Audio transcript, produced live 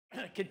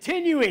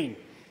continuing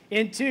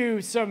into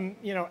some,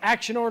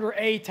 action order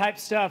A type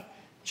stuff.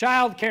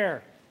 Child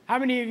care. How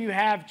many of you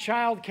have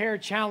child care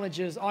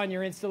challenges on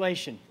your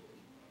installation?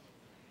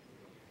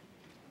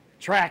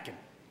 Tracking.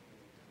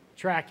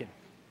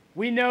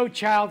 We know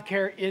child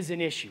care is an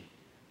issue.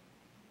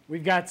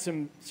 We've got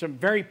some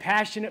very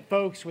passionate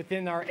folks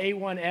within our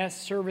A1S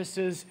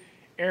services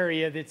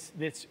area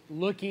that's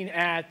looking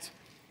at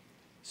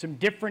some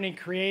different and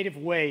creative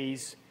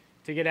ways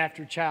to get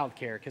after child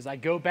care. Because I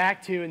go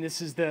back to, and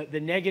this is the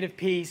negative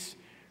piece,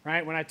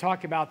 right? When I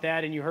talk about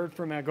that, and you heard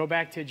from, I go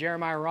back to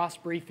Jeremiah Ross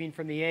briefing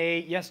from the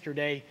A8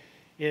 yesterday,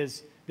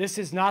 is this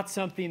is not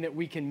something that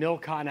we can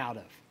milk on out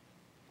of,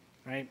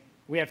 right?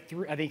 We have,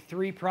 I think,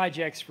 3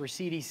 projects for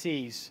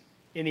CDCs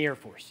in the Air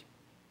Force.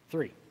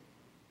 3.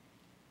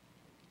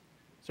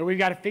 So we've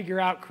got to figure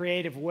out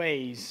creative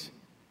ways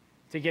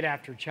to get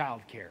after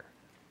child care.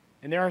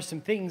 And there are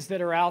some things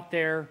that are out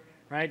there,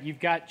 right? You've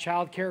got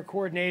child care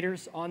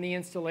coordinators on the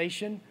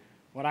installation.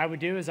 What I would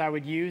do is I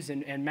would use,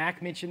 and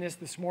Mac mentioned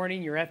this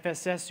morning, your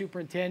FSS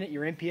superintendent,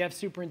 your MPF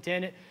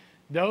superintendent,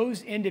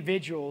 those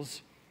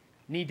individuals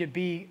need to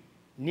be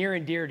near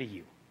and dear to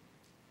you.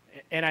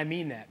 And I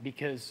mean that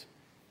because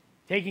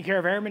taking care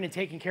of airmen and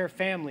taking care of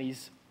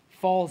families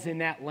falls in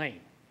that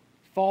lane,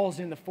 falls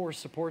in the Force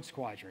Support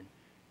Squadron.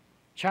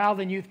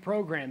 Child and youth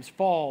programs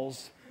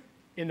falls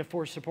in the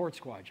Force Support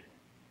Squadron.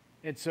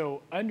 And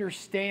so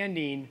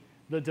understanding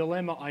the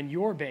dilemma on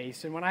your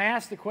base, and when I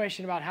asked the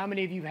question about how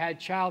many of you had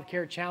child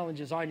care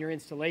challenges on your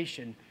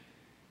installation,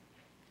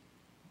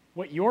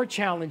 what your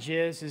challenge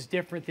is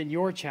different than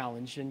your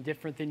challenge and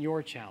different than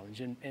your challenge.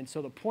 And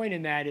so the point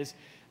in that is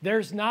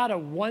there's not a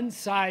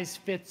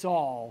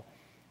one-size-fits-all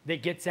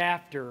that gets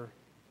after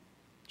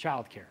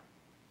child care.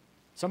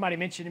 Somebody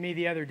mentioned to me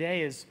the other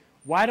day is,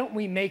 why don't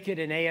we make it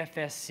an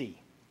AFSC?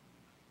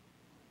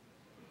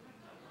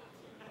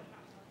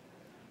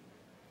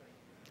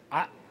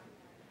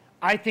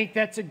 I think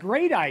that's a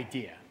great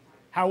idea.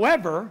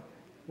 However,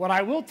 what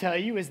I will tell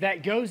you is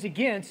that goes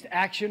against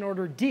Action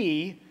Order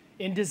D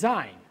in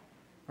design,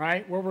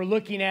 right? Where we're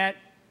looking at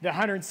the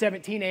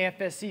 117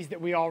 AFSCs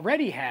that we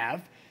already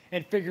have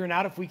and figuring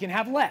out if we can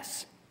have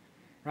less,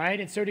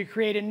 right? And so to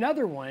create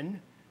another one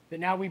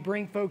that now we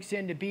bring folks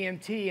into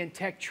BMT and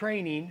tech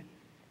training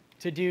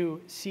to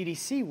do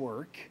CDC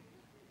work,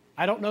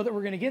 I don't know that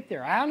we're going to get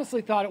there. I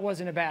honestly thought it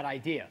wasn't a bad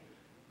idea,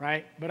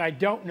 right? But I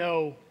don't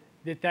know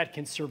that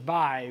can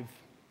survive,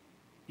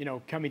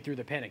 coming through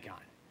the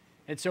Pentagon.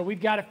 And so we've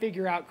got to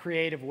figure out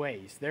creative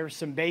ways. There are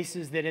some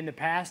bases that in the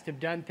past have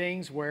done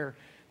things where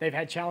they've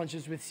had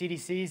challenges with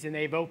CDCs and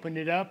they've opened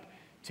it up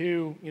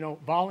to,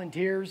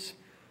 volunteers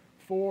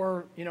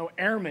for,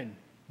 airmen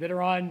that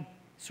are on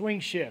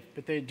swing shift,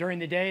 but during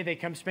the day they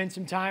come spend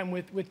some time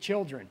with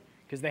children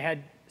because they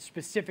had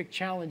specific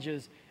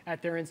challenges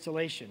at their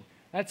installation.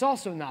 That's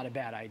also not a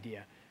bad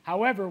idea.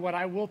 However, what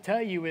I will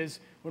tell you is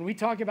when we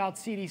talk about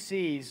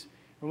CDCs,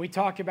 when we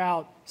talk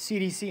about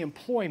CDC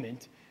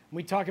employment, when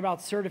we talk about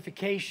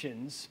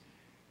certifications,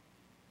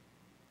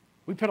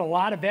 we put a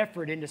lot of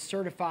effort into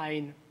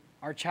certifying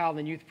our child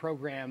and youth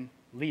program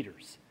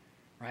leaders,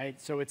 right?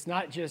 So it's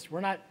not just,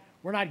 we're not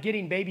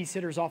getting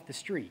babysitters off the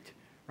street,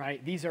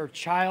 right? These are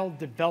child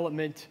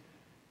development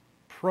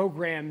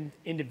program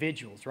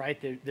individuals, right?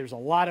 There's a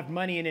lot of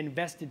money and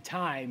invested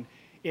time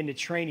into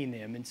training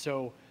them. And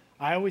so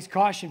I always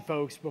caution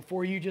folks,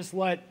 before you just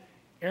let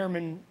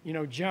Airman,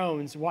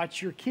 Jones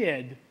watch your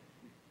kid,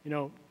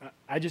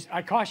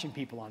 I caution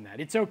people on that.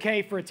 It's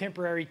okay for a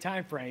temporary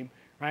time frame,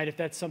 right, if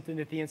that's something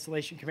that the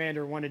installation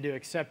commander wanted to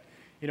accept,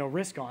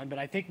 risk on. But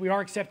I think we are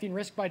accepting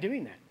risk by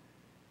doing that,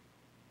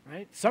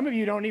 right? Some of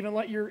you don't even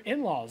let your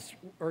in-laws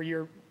or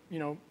your,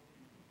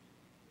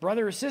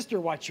 brother or sister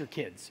watch your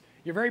kids.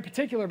 You're very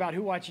particular about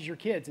who watches your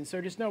kids. And so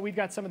just know we've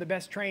got some of the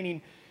best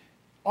training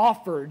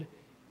offered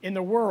in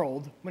the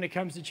world when it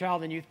comes to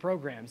child and youth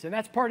programs. And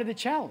that's part of the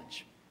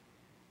challenge.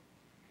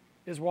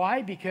 Is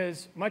why?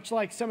 Because much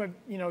like some of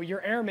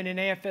your airmen in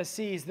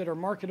AFSCs that are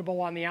marketable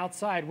on the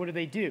outside, what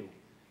do?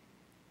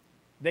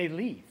 They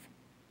leave,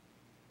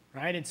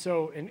 right? And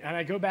so, and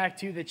I go back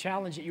to the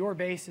challenge at your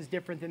base is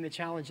different than the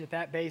challenge at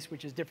that base,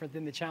 which is different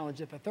than the challenge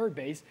at the third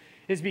base,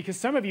 is because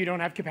some of you don't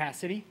have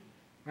capacity,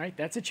 right?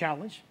 That's a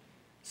challenge.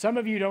 Some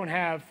of you don't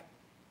have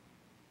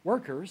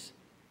workers.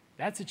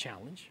 That's a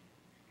challenge,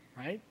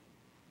 right?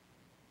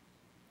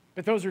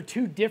 But those are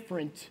 2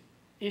 different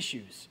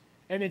issues.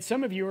 And then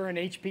some of you are an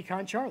HP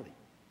Con Charlie.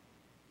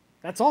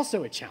 That's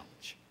also a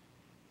challenge.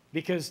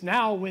 Because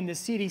now when the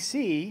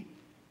CDC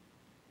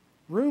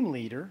room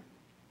leader,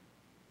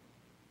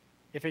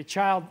 if a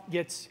child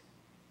gets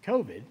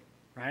COVID,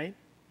 right,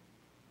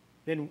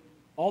 then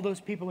all those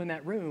people in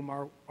that room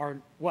are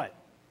what?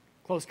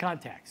 Close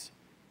contacts.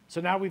 So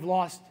now we've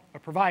lost a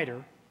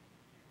provider,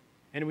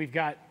 and we've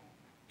got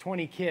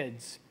 20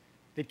 kids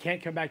that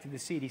can't come back to the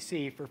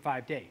CDC for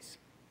 5 days.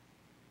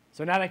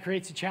 So now that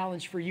creates a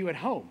challenge for you at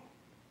home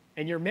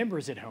and your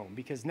members at home,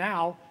 because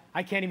now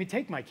I can't even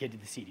take my kid to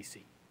the CDC.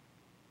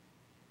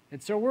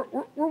 And so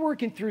we're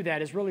working through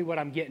that is really what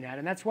I'm getting at.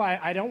 And that's why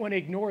I don't want to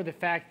ignore the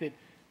fact that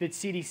that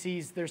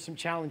CDC's, there's some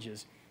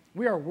challenges.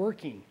 We are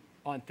working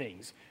on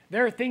things.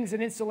 There are things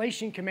that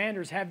installation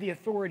commanders have the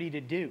authority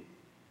to do,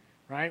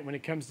 right? When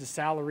it comes to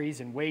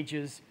salaries and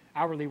wages,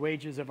 hourly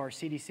wages of our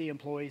CDC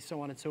employees, so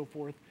on and so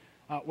forth.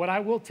 What I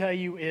will tell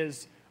you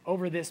is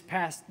over this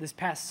past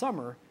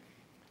summer,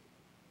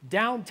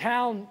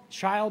 downtown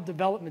child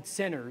development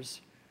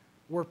centers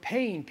were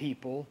paying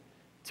people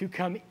to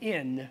come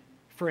in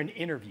for an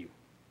interview.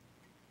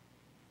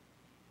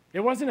 It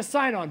wasn't a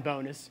sign-on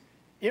bonus.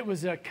 It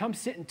was a come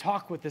sit and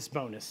talk with this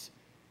bonus.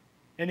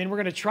 And then we're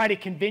going to try to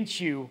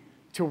convince you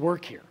to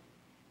work here.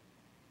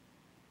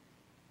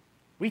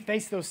 We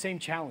face those same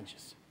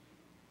challenges.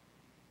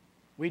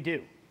 We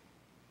do.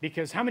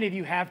 Because how many of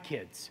you have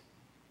kids?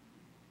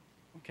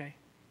 Okay.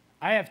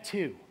 I have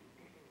 2.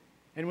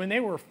 And when they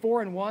were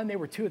 4 and 1, they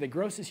were 2 of the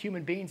grossest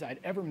human beings I'd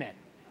ever met.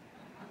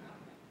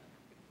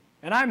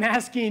 And I'm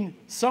asking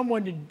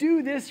someone to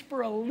do this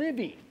for a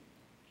living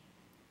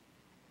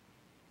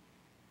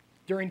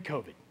during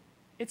COVID.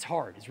 It's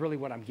hard, is really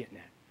what I'm getting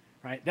at,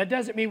 right? That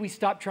doesn't mean we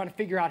stop trying to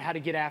figure out how to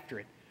get after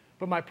it.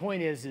 But my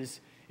point is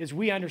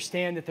we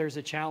understand that there's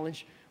a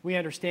challenge. We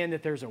understand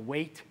that there's a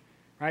weight,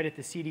 right, at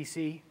the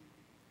CDC.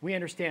 We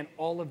understand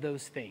all of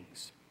those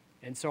things.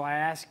 And so I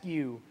ask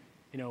you,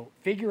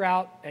 figure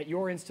out at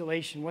your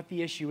installation what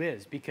the issue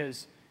is,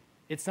 because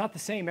it's not the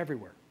same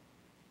everywhere.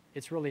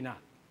 It's really not.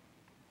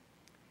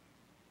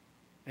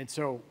 And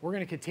so we're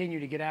going to continue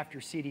to get after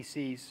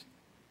CDCs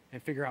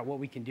and figure out what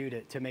we can do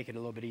to make it a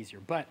little bit easier.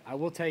 But I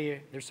will tell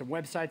you, there's some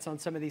websites on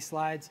some of these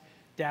slides.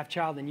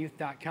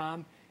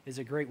 daftchildandyouth.com is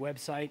a great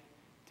website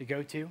to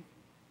go to,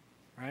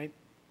 right?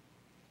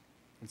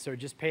 And so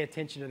just pay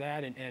attention to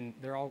that, and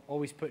they're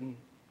always putting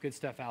good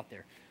stuff out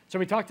there. So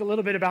we talked a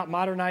little bit about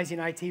modernizing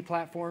IT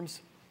platforms.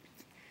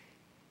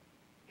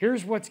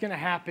 Here's what's going to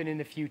happen in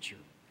the future.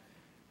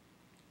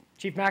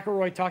 Chief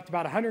McElroy talked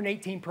about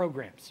 118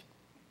 programs.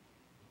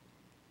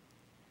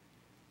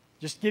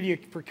 Just to give you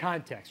for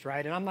context,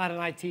 right? And I'm not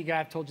an IT guy.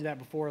 I've told you that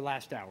before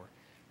last hour,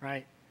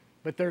 right?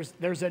 But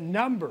there's a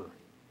number,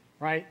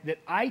 right, that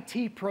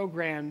IT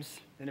programs,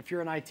 and if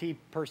you're an IT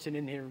person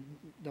in here,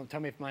 don't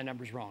tell me if my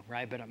number's wrong,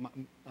 right? But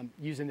I'm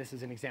using this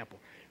as an example,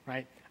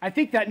 right? I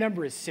think that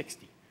number is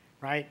 60,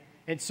 right?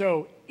 And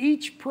so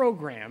each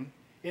program,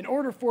 in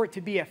order for it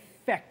to be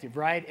effective,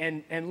 right,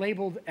 and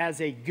labeled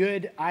as a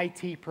good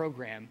IT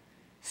program,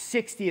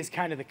 60 is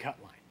kind of the cut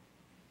line,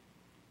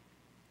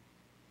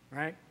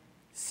 right?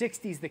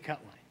 60 is the cut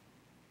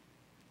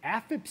line.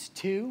 AFIPS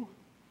 2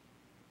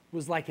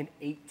 was like an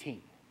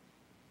 18,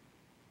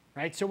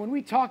 right? So when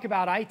we talk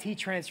about IT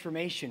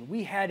transformation,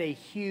 we had a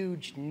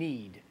huge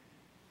need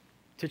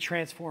to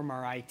transform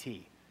our IT.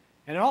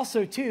 And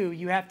also, too,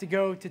 you have to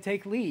go to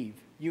take leave.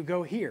 You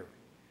go here.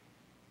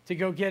 To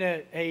go get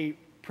a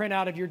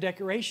printout of your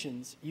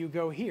decorations, you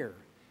go here.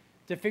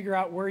 To figure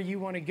out where you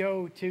want to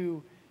go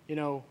to,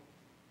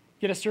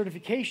 get a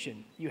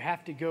certification, you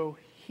have to go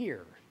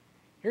here.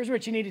 Here's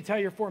what you need to tell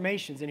your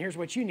formations, and here's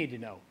what you need to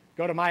know.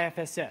 Go to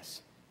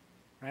MyFSS,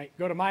 right?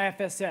 Go to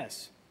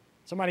MyFSS.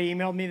 Somebody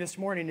emailed me this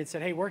morning and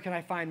said, hey, where can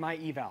I find my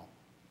eval?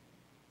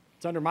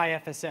 It's under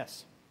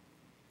MyFSS.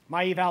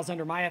 My eval's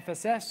under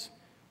MyFSS.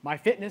 My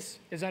fitness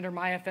is under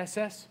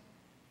MyFSS.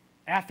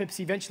 AFIPS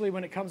eventually,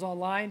 when it comes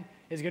online,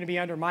 is going to be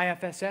under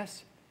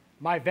MyFSS.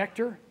 My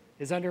vector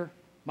is under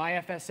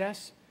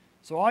MyFSS.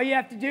 So all you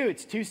have to do,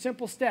 it's 2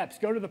 simple steps.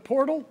 Go to the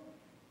portal,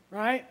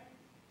 right?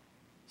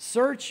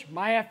 Search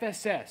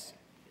MyFSS.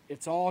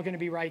 It's all going to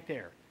be right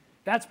there.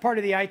 That's part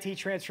of the IT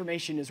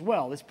transformation as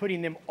well, is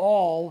putting them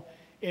all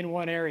in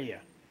one area,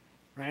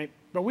 right?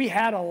 But we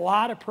had a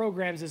lot of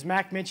programs, as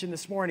Mac mentioned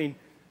this morning,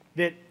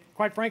 that,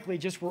 quite frankly,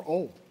 just were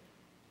old.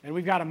 And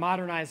we've got to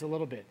modernize a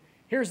little bit.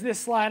 Here's this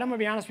slide. I'm going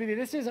to be honest with you.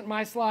 This isn't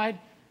my slide.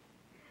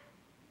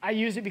 I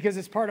use it because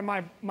it's part of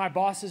my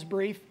boss's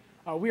brief.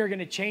 We are going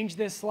to change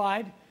this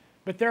slide.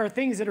 But there are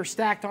things that are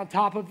stacked on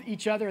top of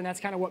each other, and that's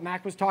kind of what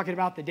Mac was talking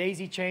about, the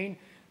daisy chain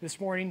this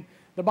morning.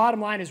 The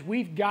bottom line is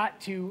we've got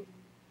to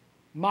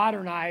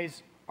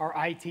modernize our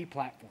IT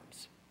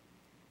platforms.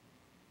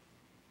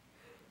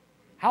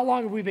 How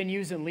long have we been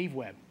using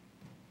LeaveWeb?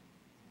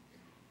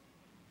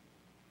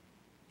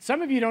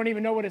 Some of you don't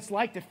even know what it's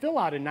like to fill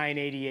out a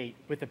 988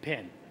 with a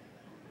pen.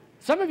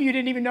 Some of you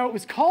didn't even know it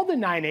was called a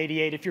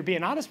 988, if you're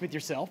being honest with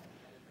yourself,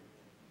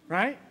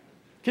 right?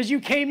 Because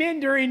you came in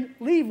during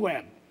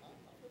LeaveWeb,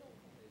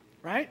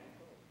 right?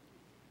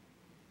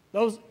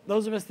 Those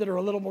of us that are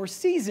a little more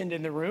seasoned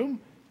in the room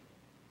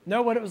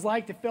know what it was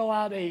like to fill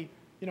out a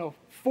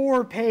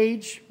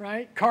 4-page,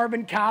 right,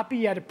 carbon copy.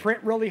 You had to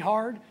print really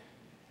hard,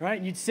 right?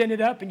 And you'd send it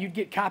up and you'd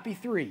get copy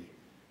 3.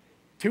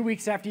 2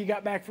 weeks after you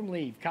got back from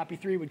leave, copy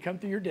 3 would come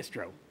through your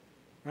distro,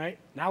 right?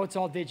 Now it's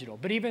all digital.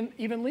 But even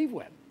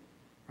LeaveWeb,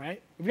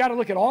 right? We've got to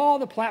look at all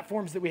the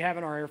platforms that we have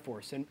in our Air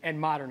Force and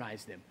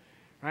modernize them,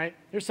 right?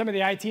 There's some of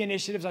the IT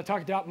initiatives I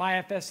talked about,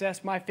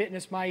 MyFSS,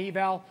 MyFitness,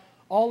 MyEval.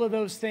 All of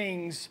those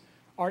things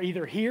are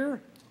either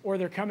here or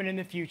they're coming in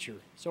the future.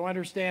 So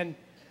understand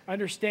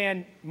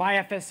understand my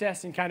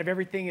FSS and kind of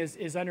everything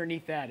is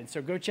underneath that. And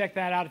so go check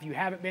that out if you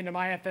haven't been to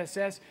my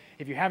FSS.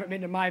 If you haven't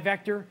been to my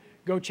Vector,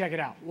 go check it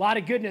out. A lot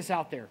of goodness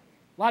out there.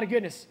 A lot of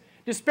goodness.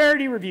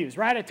 Disparity reviews,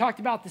 right? I talked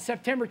about the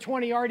September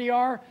 20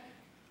 RDR,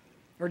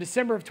 or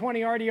December of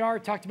 20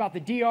 RDR, talked about the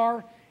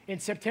DR in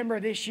September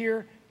of this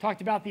year,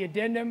 talked about the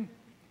addendum,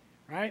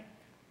 right?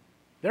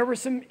 There were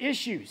some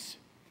issues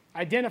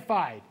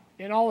identified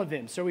in all of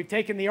them. So we've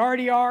taken the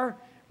RDR,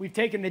 we've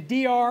taken the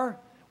DR,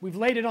 we've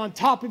laid it on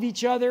top of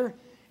each other,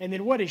 and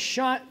then what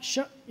has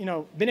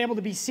been able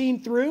to be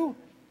seen through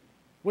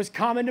was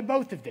common to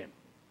both of them,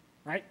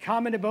 right?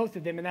 Common to both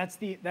of them, and that's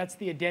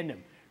the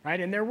addendum, right?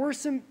 And there were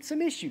some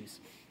issues,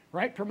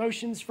 right?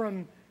 Promotions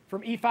from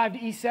E5 to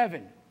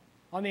E7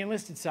 on the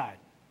enlisted side,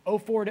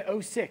 04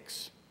 to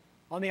 06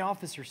 on the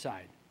officer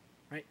side,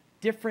 right?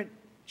 Different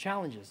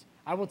challenges.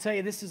 I will tell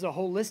you, this is a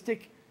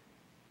holistic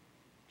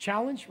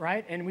challenge,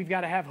 right? And we've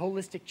got to have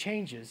holistic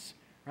changes,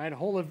 right? A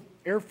whole of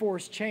Air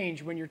Force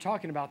change when you're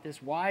talking about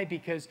this. Why?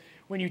 Because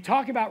when you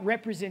talk about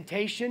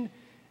representation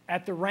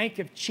at the rank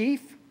of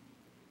chief,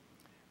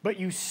 but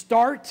you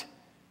start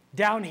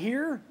down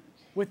here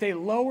with a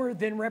lower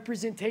than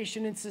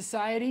representation in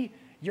society,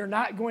 you're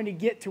not going to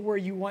get to where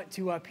you want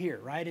to up here,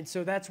 right? And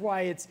so that's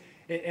why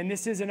and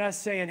this isn't us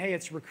saying, hey,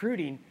 it's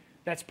recruiting.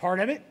 That's part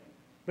of it.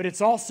 But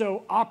it's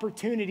also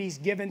opportunities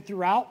given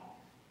throughout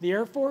the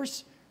Air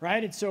Force,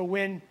 right? And so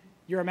when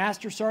you're a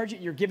master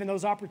sergeant, you're given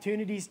those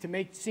opportunities to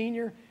make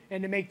senior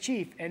and to make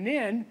chief. And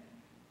then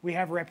we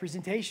have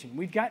representation.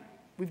 We've got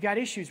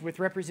issues with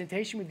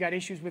representation. We've got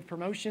issues with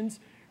promotions,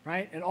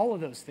 right? And all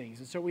of those things.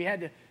 And so we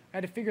had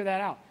to figure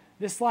that out.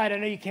 This slide, I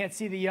know you can't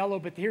see the yellow,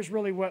 but here's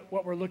really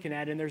what we're looking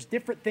at. And there's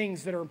different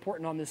things that are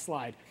important on this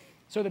slide.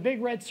 So the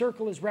big red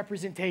circle is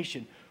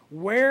representation.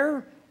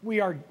 Where we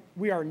are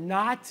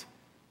not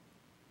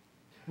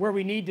where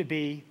we need to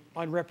be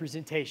on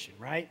representation,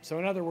 right? So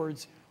in other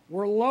words,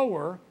 we're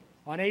lower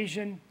on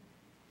Asian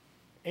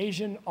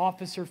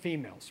officer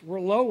females.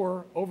 We're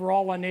lower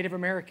overall on Native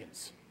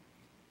Americans.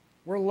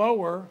 We're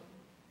lower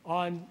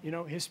on,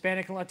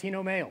 Hispanic and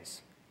Latino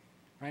males,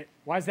 right?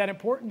 Why is that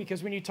important?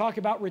 Because when you talk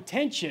about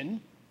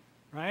retention,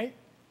 right,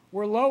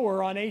 we're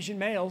lower on Asian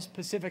males,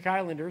 Pacific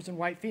Islanders, and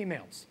white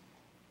females.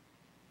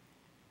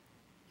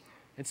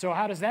 And so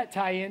how does that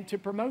tie into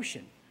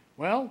promotion?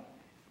 Well,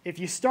 if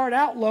you start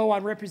out low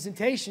on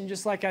representation,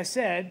 just like I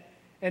said,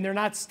 and they're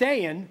not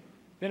staying,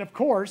 then of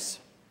course,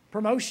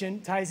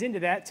 promotion ties into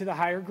that to the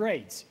higher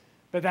grades.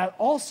 But that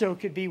also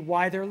could be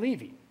why they're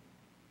leaving.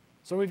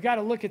 So we've got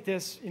to look at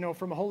this,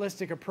 from a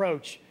holistic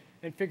approach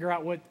and figure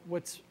out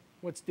what's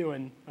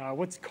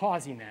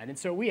causing that. And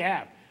so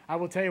I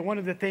will tell you, one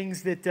of the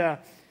things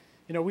that,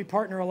 we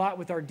partner a lot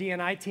with our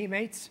D&I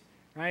teammates,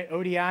 right?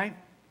 ODI,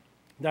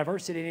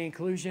 diversity and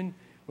inclusion.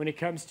 When it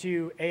comes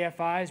to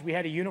AFIs, we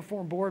had a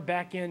uniform board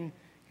back in,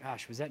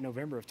 was that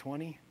November of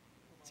 20?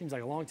 Seems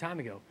like a long time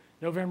ago.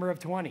 November of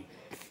 20.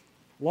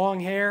 Long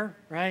hair,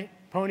 right?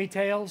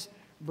 Ponytails,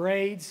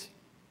 braids.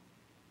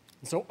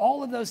 And so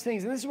all of those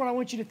things, and this is what I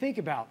want you to think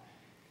about,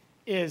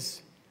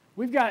 is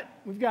we've got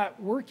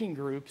working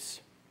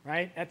groups,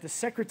 right, at the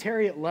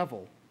secretariat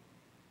level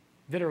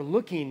that are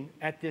looking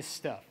at this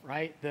stuff,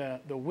 right? The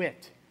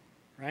WIT,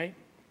 right?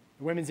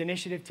 The Women's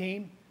Initiative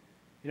Team.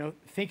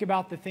 Think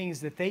about the things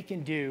that they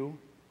can do,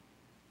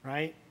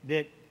 right,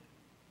 that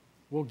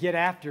will get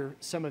after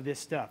some of this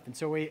stuff. And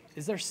so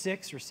is there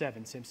 6 or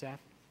 7, CMSgt?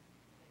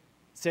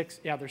 6?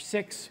 Yeah, there's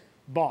 6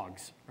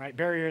 BOGs, right?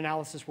 Barrier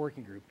Analysis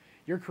Working Group.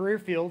 Your career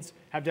fields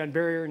have done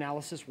barrier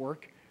analysis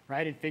work,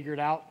 right, and figured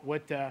out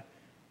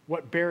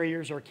what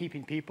barriers are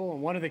keeping people.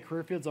 And one of the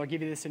career fields, I'll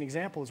give you this an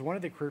example, is one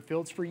of the career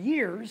fields for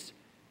years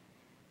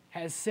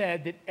has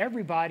said that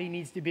everybody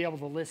needs to be able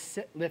to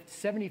lift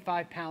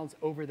 75 pounds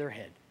over their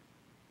head.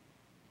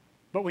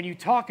 But when you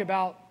talk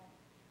about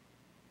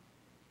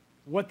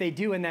what they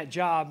do in that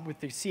job with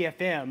the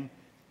CFM,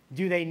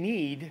 do they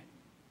need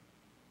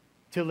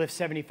to lift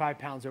 75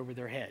 pounds over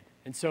their head?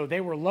 And so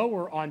they were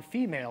lower on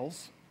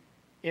females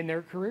in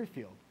their career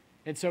field.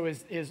 And so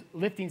is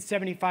lifting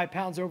 75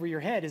 pounds over your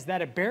head, is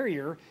that a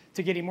barrier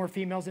to getting more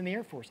females in the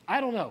Air Force? I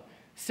don't know.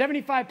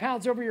 75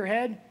 pounds over your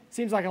head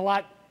seems like a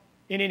lot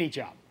in any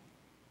job.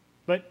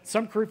 But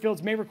some career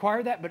fields may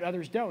require that, but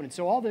others don't. And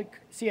so all the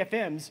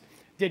CFMs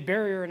did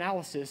barrier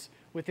analysis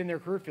within their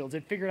career fields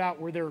and figured out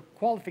were there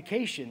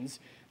qualifications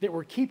that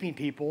were keeping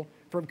people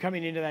from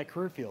coming into that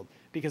career field,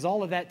 because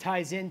all of that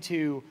ties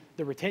into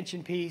the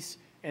retention piece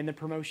and the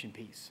promotion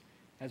piece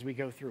as we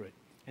go through it.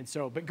 And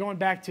so, but going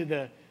back to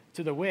the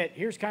WIT,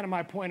 here's kind of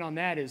my point on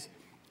that is,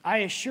 I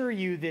assure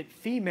you that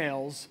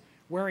females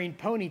wearing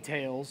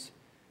ponytails,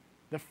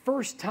 the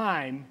first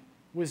time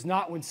was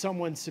not when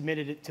someone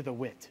submitted it to the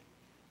WIT.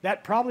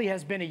 That probably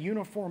has been a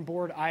uniform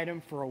board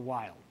item for a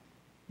while,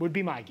 would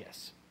be my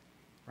guess.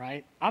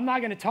 Right? I'm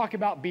not going to talk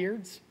about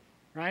beards,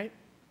 right?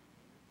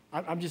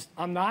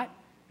 I'm not,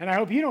 and I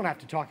hope you don't have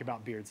to talk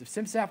about beards. If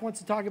CMSgt wants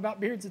to talk about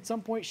beards at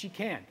some point, she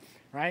can,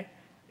 right?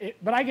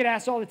 But I get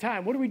asked all the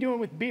time, what are we doing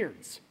with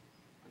beards?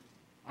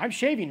 I'm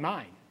shaving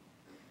mine,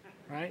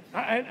 right?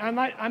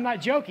 I'm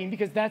not joking,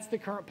 because that's the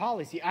current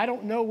policy. I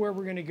don't know where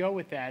we're going to go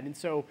with that. And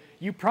so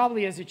you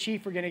probably, as a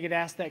chief, are going to get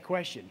asked that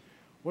question.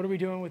 What are we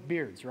doing with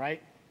beards,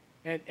 right?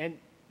 And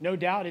no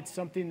doubt it's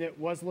something that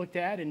was looked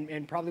at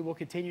and probably will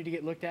continue to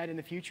get looked at in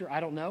the future. I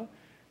don't know,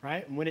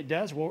 right? And when it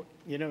does, we'll,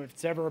 if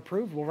it's ever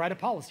approved, we'll write a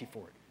policy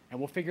for it, and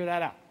we'll figure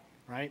that out,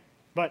 right?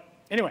 But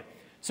anyway,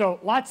 so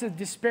lots of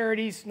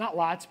disparities, not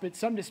lots, but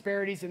some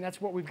disparities, and that's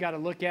what we've got to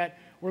look at.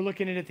 We're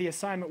looking at the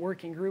assignment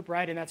working group,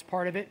 right? And that's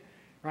part of it,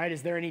 right?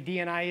 Is there any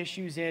D&I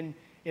issues in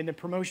the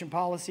promotion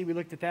policy? We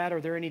looked at that.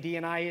 Are there any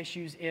D&I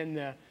issues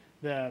in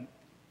the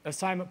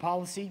assignment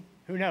policy?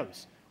 Who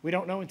knows? We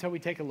don't know until we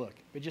take a look,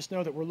 but just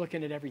know that we're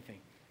looking at everything.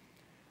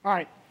 All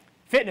right,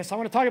 fitness. I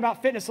want to talk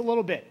about fitness a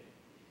little bit.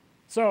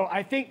 So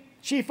I think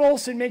Chief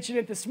Olson mentioned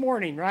it this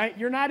morning, right?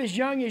 You're not as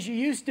young as you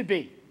used to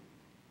be,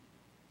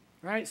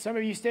 right? Some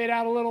of you stayed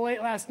out a little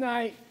late last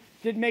night,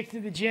 didn't make it to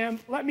the gym.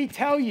 Let me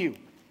tell you,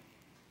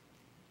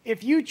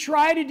 if you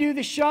try to do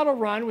the shuttle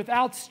run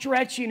without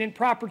stretching and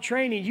proper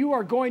training, you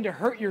are going to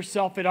hurt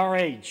yourself at our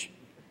age.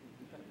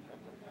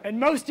 And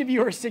most of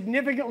you are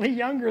significantly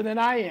younger than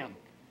I am.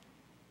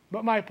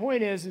 But my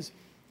point is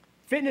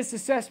fitness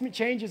assessment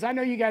changes. I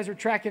know you guys are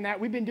tracking that.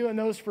 We've been doing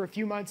those for a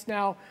few months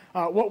now.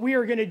 What we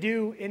are going to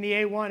do in the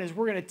A1 is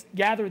we're going to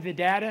gather the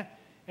data,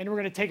 and we're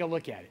going to take a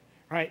look at it.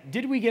 Right?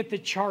 Did we get the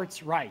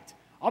charts right?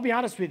 I'll be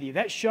honest with you.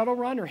 That shuttle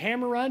run or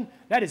hammer run,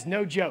 that is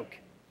no joke.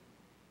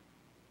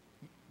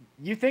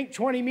 You think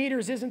 20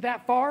 meters isn't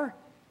that far?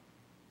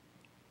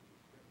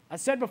 I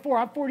said before,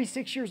 I'm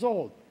 46 years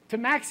old. To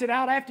max it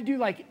out, I have to do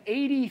like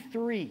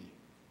 83.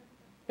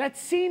 That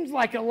seems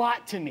like a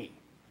lot to me.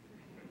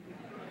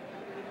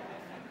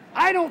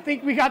 I don't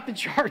think we got the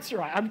charts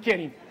right. I'm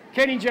kidding.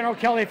 Kidding, General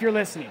Kelly, if you're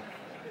listening.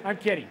 I'm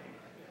kidding.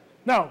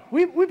 No,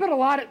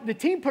 the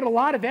team put a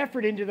lot of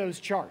effort into those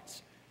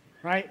charts,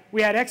 right?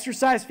 We had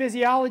exercise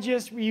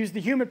physiologists. We used the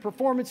human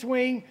performance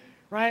wing,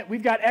 right?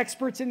 We've got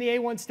experts in the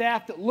A1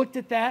 staff that looked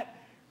at that,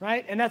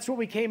 right? And that's what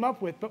we came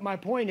up with. But my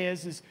point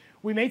is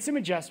we made some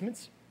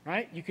adjustments,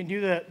 right? You can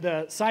do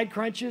the side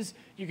crunches.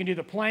 You can do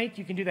the plank.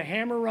 You can do the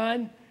hammer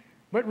run.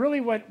 But really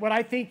what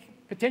I think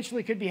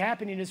potentially could be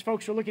happening is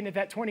folks are looking at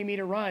that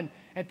 20-meter run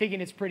and thinking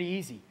it's pretty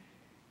easy.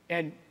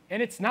 And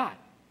it's not.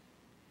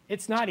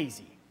 It's not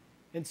easy.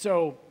 And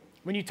so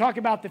when you talk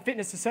about the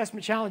fitness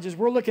assessment challenges,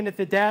 we're looking at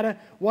the data,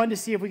 one, to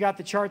see if we got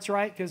the charts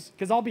right,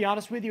 because I'll be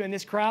honest with you, in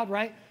this crowd,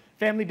 right,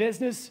 family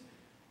business,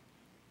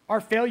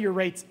 our failure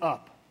rate's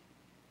up.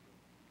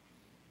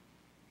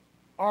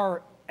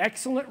 Our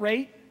excellent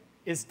rate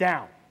is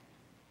down.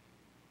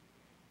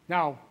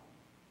 Now,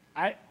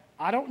 I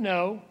don't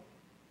know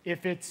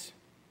if it's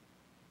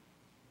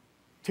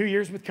 2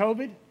 years with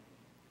COVID.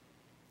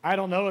 I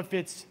don't know if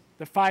it's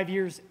the 5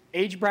 years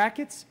age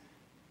brackets,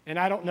 and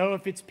I don't know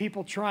if it's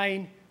people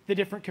trying the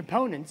different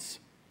components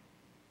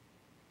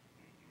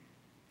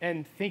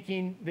and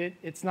thinking that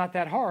it's not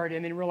that hard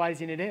and then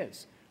realizing it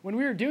is. When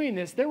we were doing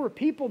this, there were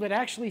people that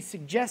actually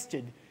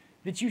suggested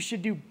that you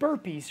should do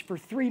burpees for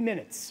 3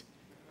 minutes.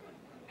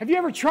 Have you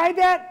ever tried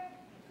that?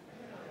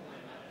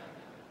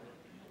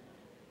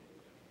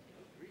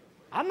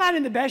 I'm not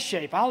in the best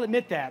shape, I'll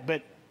admit that,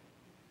 but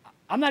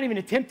I'm not even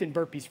attempting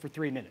burpees for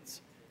 3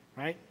 minutes,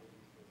 right?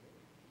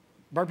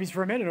 Burpees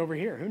for a minute over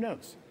here, who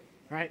knows,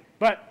 right?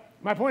 But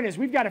my point is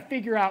we've got to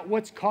figure out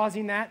what's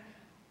causing that,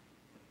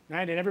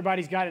 right? And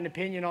everybody's got an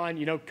opinion on,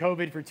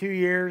 COVID for 2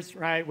 years,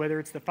 right? Whether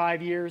it's the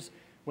 5 years,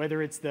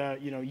 whether it's the,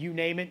 you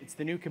name it, it's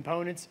the new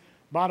components.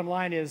 Bottom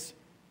line is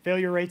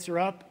failure rates are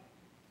up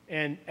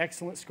and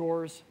excellent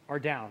scores are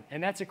down.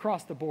 And that's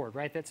across the board,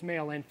 right? That's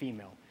male and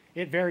female.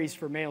 It varies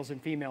for males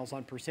and females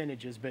on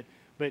percentages, but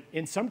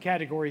in some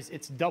categories,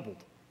 it's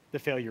doubled the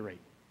failure rate.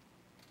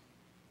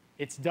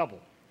 It's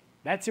doubled.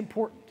 That's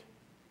important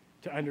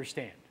to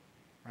understand,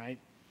 right?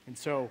 And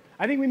so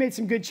I think we made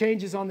some good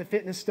changes on the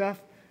fitness stuff.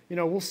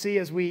 We'll see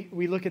as we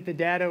look at the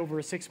data over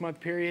a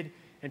 6-month period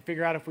and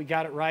figure out if we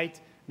got it right.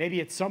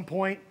 Maybe at some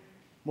point,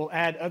 we'll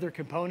add other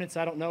components.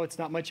 I don't know. It's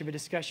not much of a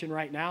discussion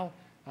right now.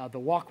 The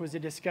walk was a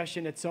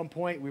discussion at some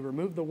point. We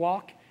removed the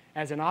walk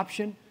as an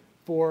option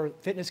for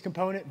fitness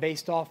component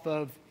based off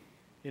of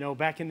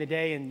back in the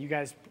day, and you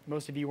guys,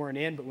 most of you weren't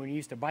in, but when you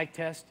used to bike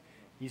test,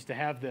 you used to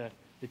have the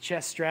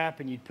chest strap,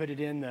 and you'd put it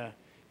in the,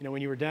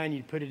 when you were done,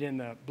 you'd put it in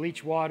the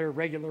bleach water,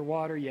 regular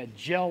water. You had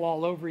gel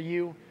all over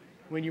you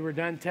when you were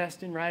done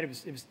testing, right?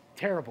 It was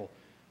terrible.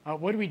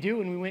 What did we do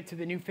when we went to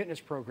the new fitness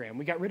program?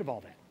 We got rid of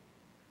all that,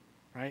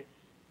 right?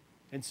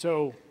 And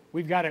so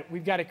we've got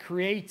to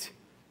create,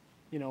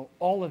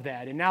 all of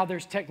that. And now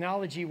there's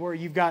technology where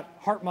you've got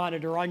heart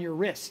monitor on your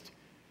wrist,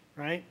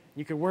 right?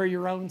 You can wear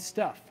your own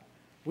stuff.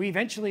 We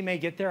eventually may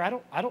get there. I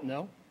don't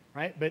know,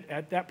 right? But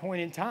at that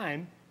point in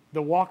time,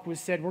 the walk was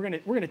said, we're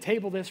going to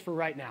table this for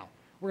right now.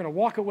 We're going to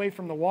walk away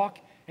from the walk,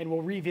 and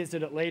we'll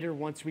revisit it later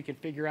once we can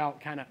figure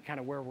out kind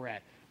of where we're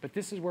at. But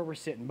this is where we're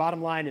sitting.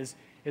 Bottom line is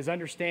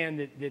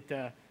understand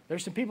that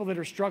there's some people that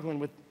are struggling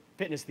with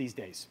fitness these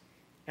days.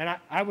 And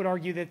I would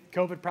argue that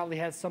COVID probably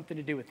has something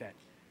to do with that,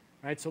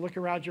 right? So look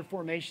around your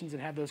formations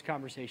and have those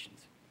conversations.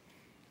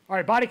 All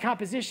right, body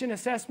composition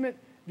assessment.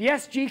 The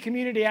SG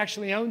community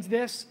actually owns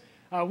this.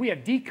 We have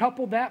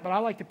decoupled that, but I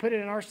like to put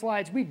it in our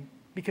slides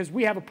because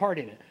we have a part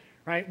in it,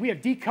 right? We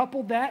have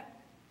decoupled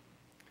that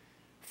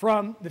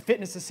from the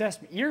fitness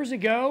assessment. Years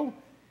ago,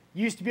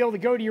 you used to be able to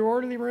go to your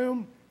orderly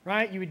room,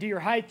 right? You would do your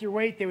height, your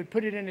weight. They would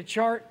put it in a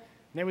chart.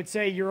 And they would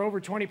say you're over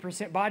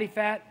 20% body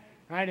fat,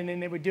 right? And then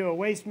they would do a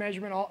waist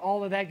measurement,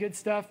 all of that good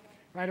stuff,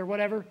 right, or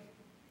whatever.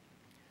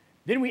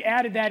 Then we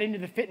added that into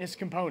the fitness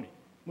component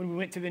when we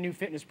went to the new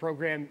fitness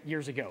program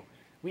years ago.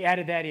 We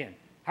added that in.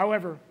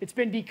 However, it's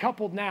been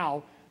decoupled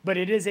now, but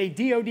it is a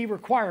DOD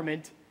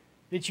requirement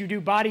that you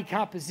do body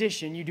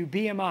composition, you do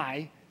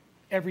BMI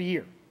every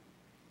year.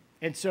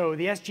 And so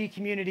the SG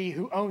community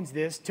who owns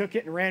this took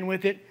it and ran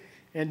with it,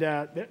 and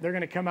they're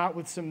going to come out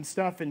with some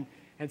stuff, and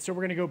so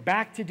we're going to go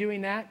back to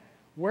doing that.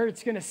 Where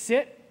it's going to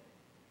sit,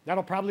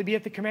 that'll probably be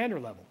at the commander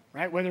level,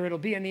 right? Whether it'll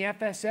be in the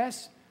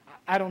FSS,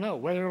 I don't know.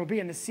 Whether it'll be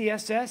in the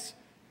CSS,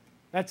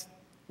 that's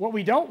what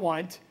we don't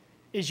want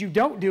is you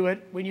don't do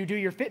it when you do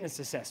your fitness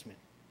assessment.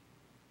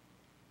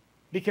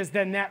 Because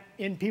then that,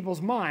 in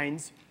people's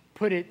minds,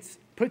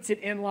 puts it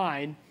in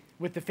line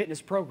with the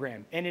fitness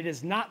program. And it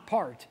is not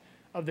part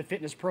of the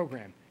fitness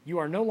program. You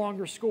are no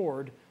longer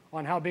scored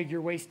on how big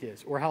your waist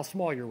is or how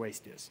small your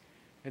waist is.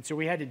 And so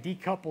we had to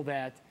decouple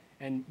that,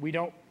 and we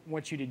don't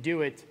want you to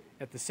do it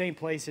at the same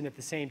place and at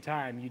the same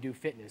time you do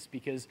fitness.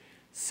 Because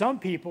some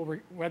people,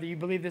 whether you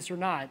believe this or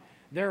not,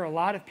 there are a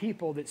lot of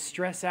people that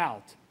stress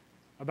out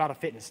about a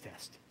fitness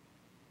test.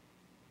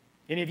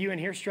 Any of you in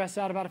here stress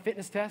out about a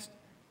fitness test?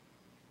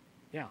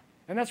 Yeah,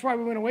 and that's why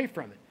we went away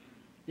from it.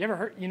 You ever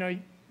heard, you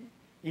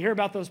hear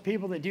about those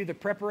people that do the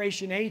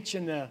preparation H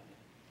and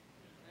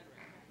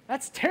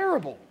that's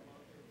terrible.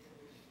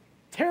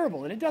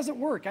 Terrible, and it doesn't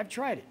work. I've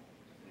tried it.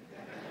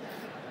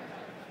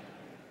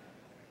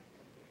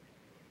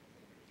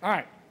 All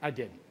right, I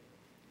did.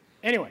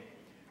 Anyway,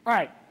 all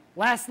right,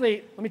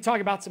 lastly, let me talk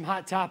about some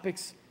hot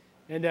topics,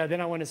 and then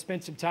I want to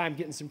spend some time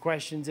getting some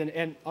questions,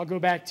 and I'll go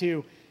back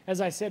to, as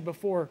I said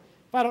before,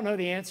 if I don't know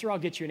the answer, I'll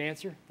get you an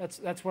answer.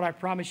 That's what I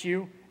promise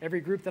you,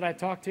 every group that I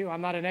talk to.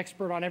 I'm not an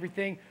expert on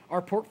everything.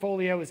 Our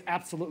portfolio is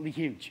absolutely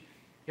huge.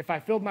 If I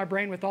filled my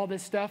brain with all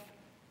this stuff,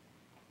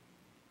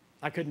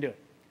 I couldn't do it.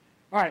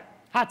 All right,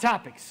 hot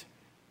topics.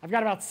 I've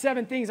got about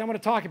 7 things I want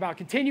to talk about.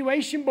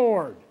 Continuation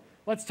board.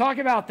 Let's talk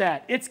about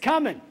that. It's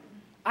coming.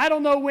 I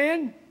don't know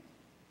when,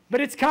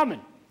 but it's coming,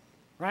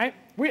 right?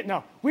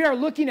 We are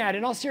looking at,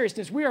 in all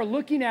seriousness, we are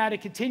looking at a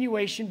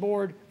continuation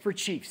board for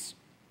chiefs.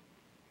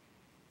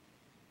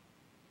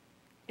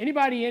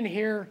 Anybody in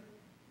here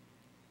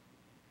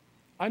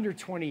under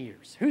 20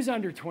 years? Who's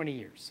under 20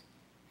 years?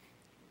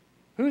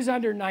 Who's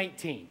under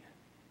 19?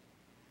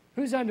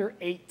 Who's under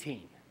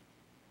 18?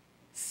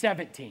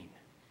 17?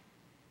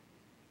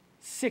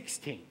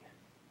 16?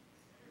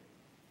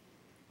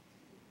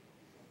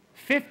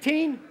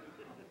 15?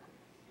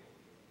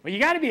 Well, you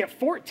got to be at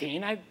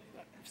 14. I've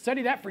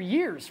studied that for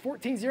years.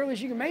 14 is the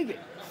earliest you can make it.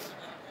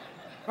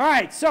 All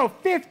right, so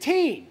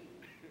 15.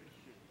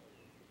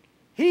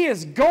 He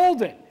is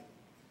golden.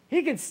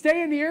 He can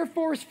stay in the Air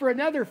Force for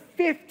another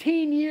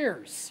 15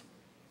 years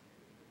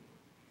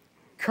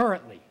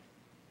currently.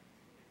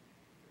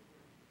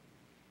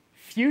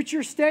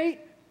 Future state,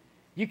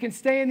 you can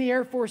stay in the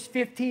Air Force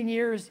 15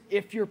 years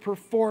if you're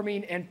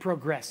performing and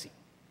progressing,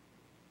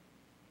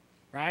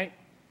 right?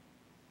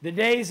 The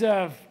days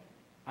of,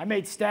 I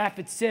made staff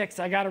at 6,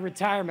 I got a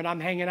retirement, I'm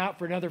hanging out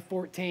for another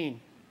 14,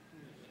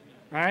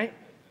 right?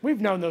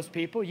 We've known those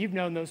people. You've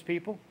known those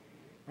people,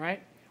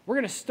 right? We're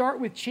going to start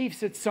with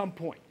chiefs at some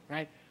point,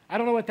 right? I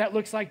don't know what that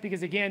looks like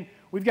because, again,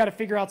 we've got to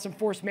figure out some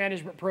force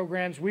management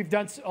programs. We've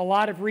done a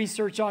lot of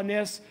research on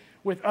this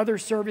with other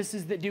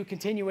services that do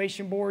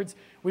continuation boards.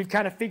 We've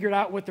kind of figured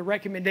out what the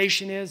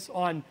recommendation is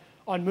on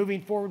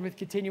moving forward with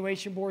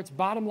continuation boards.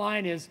 Bottom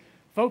line is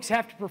folks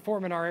have to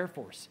perform in our Air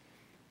Force.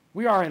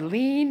 We are a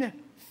lean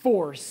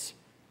force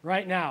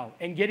right now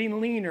and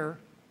getting leaner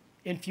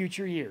in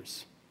future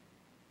years.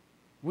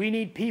 We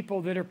need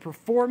people that are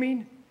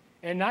performing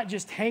and not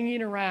just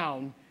hanging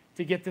around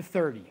to get to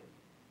 30.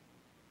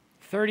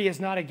 30 is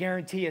not a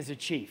guarantee as a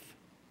chief.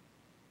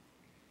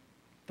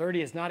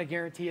 30 is not a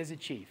guarantee as a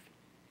chief.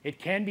 It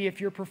can be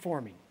if you're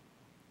performing,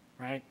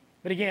 right?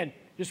 But again,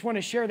 just want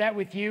to share that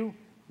with you,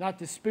 not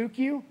to spook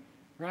you,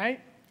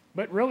 right?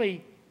 But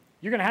really,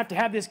 you're going to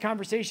have this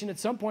conversation at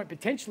some point,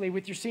 potentially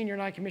with your senior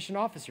non-commissioned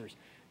officers,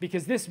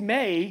 because this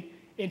may,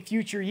 in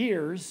future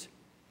years,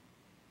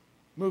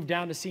 move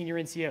down to senior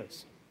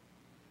NCOs,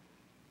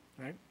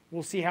 right?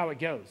 We'll see how it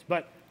goes.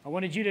 But I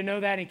wanted you to know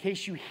that in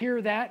case you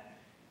hear that,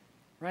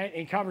 right,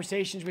 in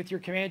conversations with your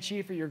command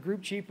chief or your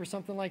group chief or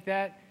something like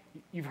that,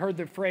 you've heard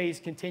the phrase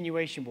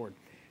continuation board.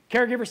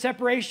 Caregiver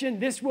separation,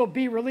 this will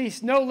be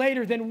released no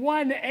later than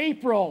 1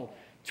 April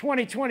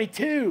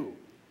 2022.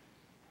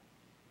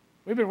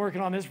 We've been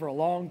working on this for a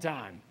long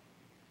time,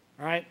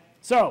 all right?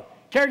 So,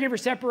 caregiver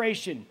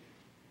separation.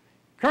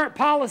 Current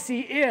policy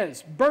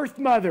is birth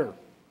mother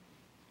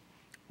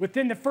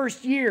within the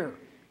first year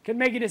can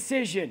make a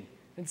decision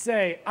and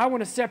say, I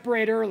want to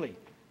separate early.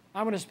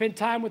 I want to spend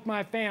time with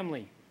my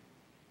family.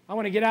 I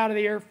want to get out of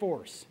the Air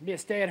Force, be a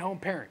stay-at-home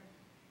parent.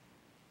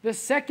 The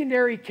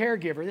secondary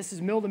caregiver, this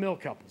is mill-to-mill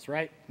couples,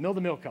 right?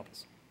 Mill-to-mill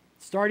couples.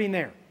 Starting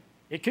there.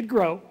 It could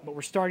grow, but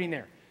we're starting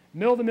there.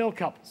 Mill-to-mill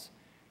couples,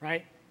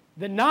 right?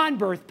 The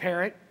non-birth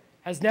parent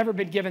has never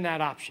been given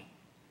that option.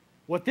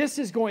 What this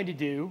is going to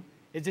do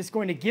is it's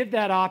going to give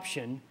that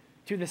option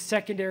to the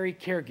secondary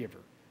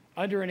caregiver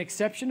under an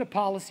exception to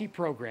policy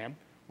program.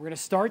 We're going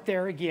to start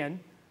there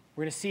again.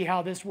 We're going to see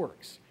how this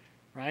works,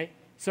 right?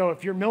 So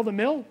if you're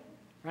mill-to-mill,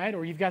 right,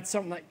 or you've got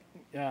something like,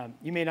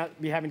 you may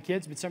not be having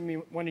kids, but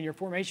someone in your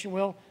formation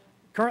will,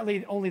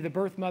 currently only the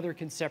birth mother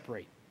can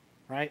separate,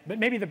 right? But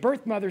maybe the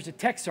birth mother's a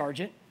tech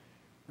sergeant,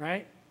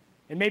 right?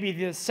 And maybe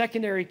the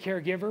secondary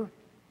caregiver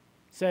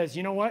says,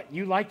 you know what,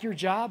 you like your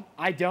job,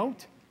 I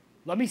don't.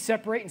 Let me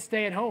separate and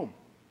stay at home.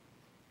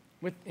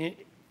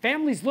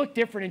 Families look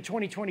different in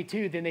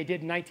 2022 than they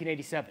did in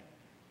 1987.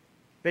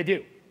 They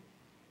do.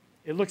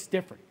 It looks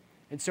different.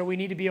 And so we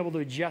need to be able to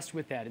adjust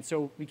with that. And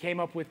so we came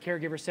up with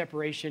caregiver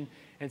separation.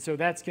 And so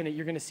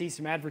you're going to see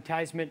some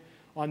advertisement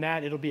on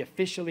that. It'll be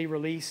officially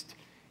released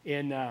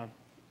in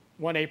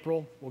 1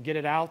 April. We'll get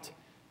it out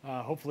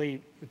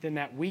hopefully within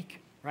that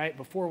week, right,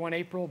 before 1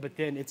 April. But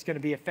then it's going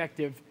to be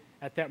effective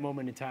at that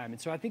moment in time. And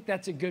so I think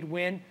that's a good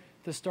win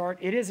to start.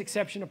 It is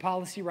exception to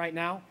policy right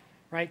now,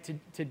 right,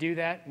 to do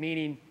that,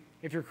 meaning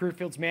if your career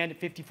field's manned at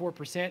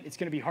 54%, it's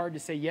going to be hard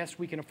to say, yes,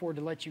 we can afford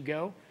to let you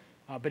go.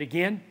 But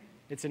again,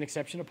 it's an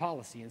exception to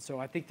policy. And so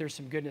I think there's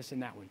some goodness in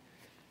that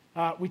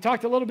one. We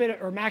talked a little bit,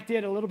 or Mac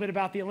did, a little bit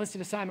about the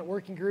Enlisted Assignment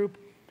Working Group.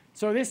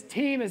 So this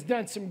team has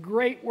done some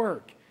great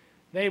work.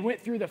 They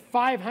went through the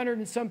 500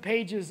 and some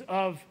pages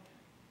of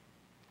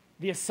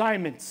the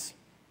assignments,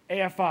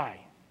 AFI.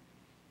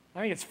 I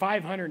think it's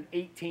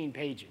 518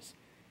 pages.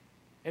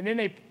 And then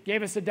they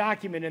gave us a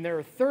document, and there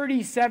are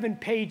 37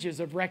 pages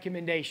of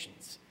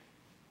recommendations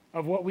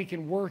of what we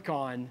can work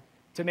on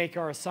to make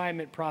our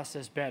assignment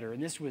process better.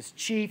 And this was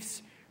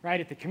chiefs,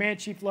 right, at the command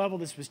chief level.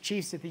 This was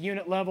chiefs at the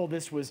unit level.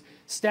 This was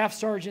staff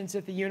sergeants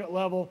at the unit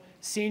level,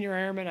 senior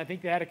airmen. I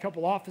think they had a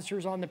couple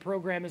officers on the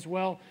program as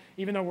well,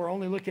 even though we're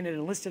only looking at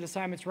enlisted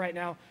assignments right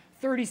now.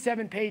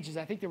 37 pages.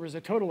 I think there was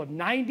a total of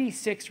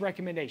 96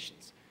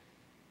 recommendations.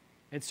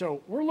 And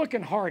so we're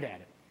looking hard at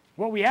it.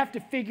 What we have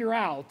to figure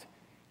out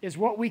is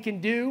what we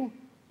can do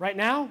right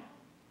now,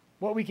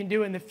 what we can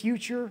do in the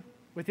future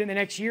within the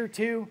next year or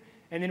two,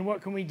 and then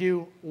what can we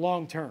do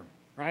long term,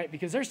 right?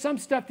 Because there's some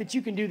stuff that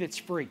you can do that's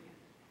free.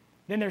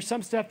 Then there's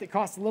some stuff that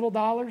costs little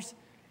dollars,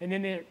 and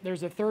then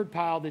there's a third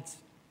pile that's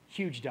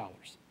huge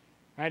dollars,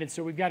 right? And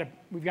so we've got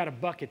to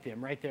bucket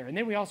them right there. And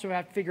then we also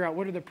have to figure out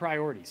what are the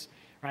priorities,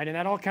 right? And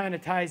that all kind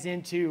of ties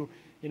into,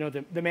 you know,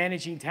 the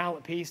managing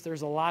talent piece.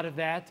 There's a lot of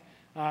that.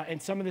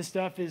 And some of this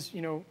stuff is,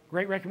 you know,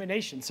 great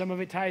recommendations. Some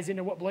of it ties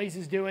into what Blaze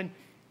is doing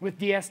with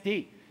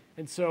DSD.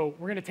 And so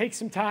we're going to take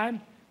some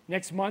time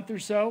next month or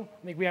so.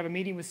 I think we have a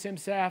meeting with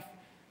CMSgt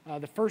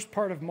the first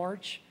part of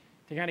March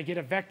to kind of get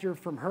a vector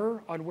from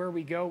her on where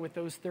we go with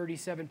those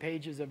 37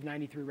 pages of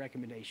 93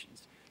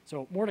 recommendations.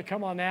 So more to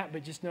come on that,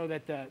 but just know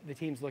that the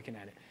team's looking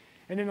at it.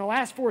 And then the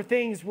last four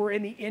things were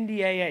in the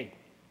NDAA.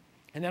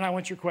 And then I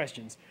want your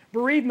questions.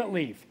 Bereavement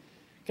leave.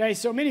 Okay,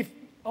 so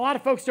a lot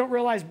of folks don't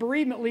realize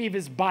bereavement leave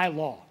is by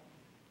law,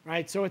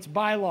 right? So it's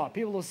by law.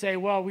 People will say,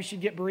 well, we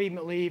should get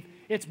bereavement leave.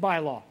 It's by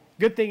law.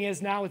 Good thing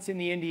is now it's in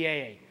the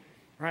NDAA,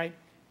 right?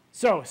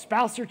 So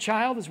spouse or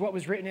child is what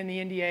was written in the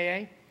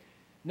NDAA.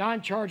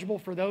 Non-chargeable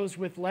for those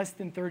with less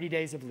than 30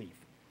 days of leave.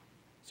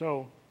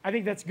 So I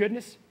think that's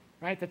goodness,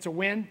 right? That's a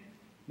win.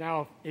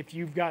 Now, if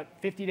you've got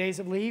 50 days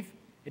of leave,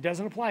 it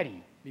doesn't apply to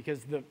you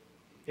because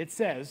it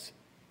says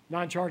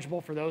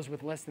non-chargeable for those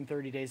with less than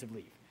 30 days of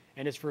leave.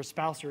 And it's for a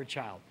spouse or a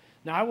child.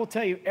 Now, I will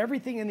tell you,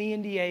 everything in the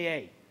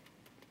NDAA,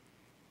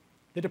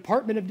 the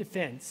Department of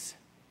Defense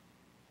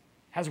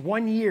has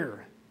 1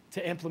 year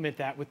to implement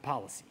that with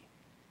policy.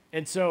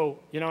 And so,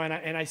 you know,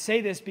 and I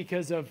say this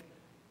because of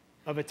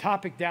a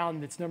topic down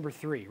that's number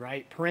 3,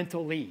 right?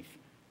 Parental leave.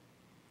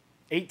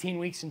 18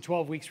 weeks and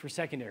 12 weeks for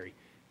secondary.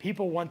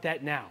 People want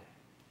that now.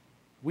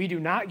 We do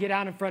not get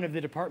out in front of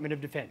the Department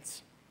of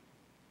Defense,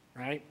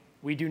 right?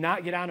 We do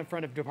not get out in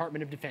front of the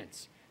Department of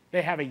Defense.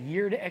 They have a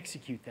year to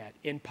execute that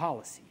in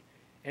policy.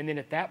 And then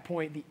at that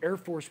point, the Air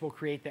Force will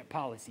create that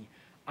policy.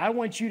 I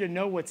want you to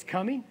know what's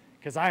coming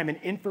because I am an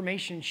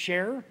information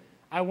sharer.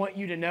 I want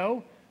you to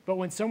know. But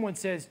when someone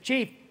says,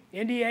 Chief,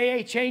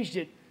 NDAA changed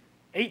it,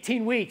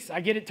 18 weeks,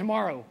 I get it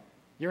tomorrow,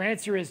 your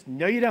answer is,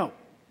 no, you don't.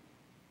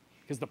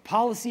 Because the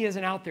policy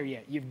isn't out there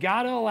yet. You've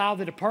got to allow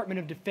the Department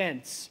of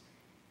Defense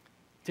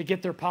to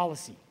get their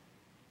policy.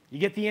 You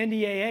get the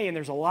NDAA, and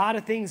there's a lot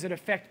of things that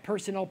affect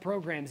personnel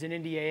programs in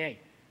NDAA.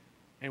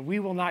 And we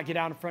will not get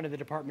out in front of the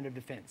Department of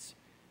Defense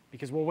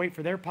because we'll wait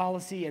for their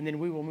policy, and then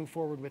we will move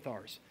forward with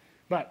ours.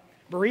 But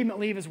bereavement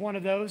leave is one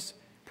of those.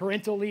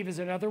 Parental leave is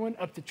another one,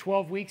 up to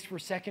 12 weeks for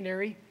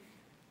secondary.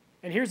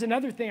 And here's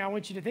another thing I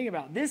want you to think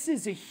about. This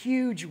is a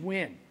huge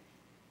win.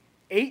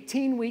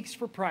 18 weeks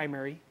for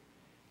primary,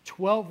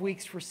 12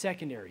 weeks for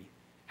secondary.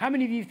 How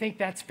many of you think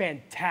that's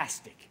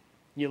fantastic?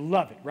 You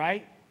love it,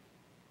 right?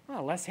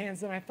 Oh, less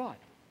hands than I thought.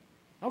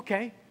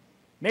 Okay,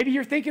 Maybe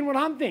you're thinking what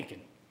I'm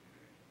thinking.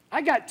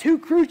 I got 2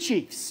 crew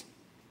chiefs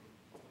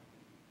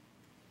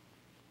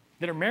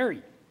that are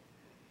married.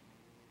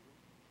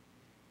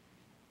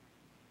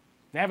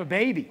 They have a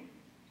baby.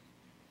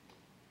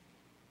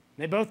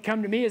 They both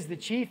come to me as the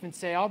chief and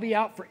say, I'll be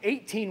out for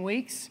 18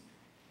 weeks,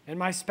 and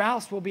my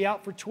spouse will be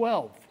out for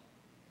 12.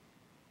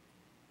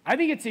 I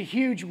think it's a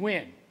huge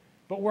win.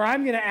 But where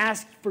I'm going to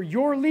ask for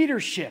your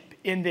leadership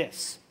in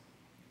this,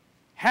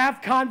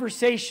 have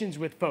conversations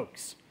with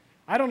folks.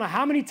 I don't know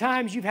how many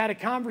times you've had a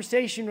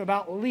conversation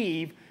about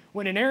leave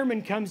when an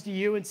airman comes to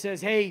you and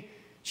says, hey,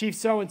 Chief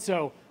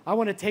so-and-so, I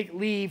want to take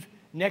leave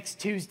next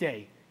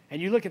Tuesday.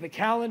 And you look at the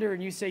calendar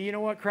and you say, you know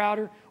what,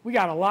 Crowder, we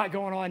got a lot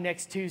going on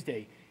next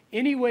Tuesday.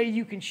 Any way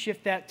you can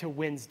shift that to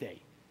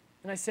Wednesday?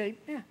 And I say,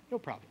 yeah, no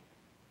problem.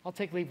 I'll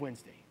take leave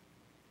Wednesday,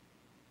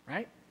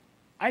 right?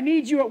 I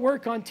need you at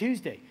work on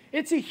Tuesday.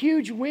 It's a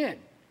huge win,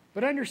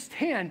 but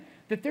understand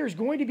that there's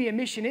going to be a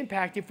mission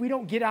impact if we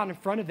don't get out in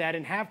front of that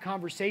and have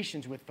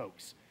conversations with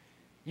folks.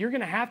 You're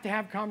going to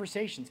have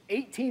conversations.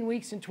 18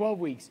 weeks and 12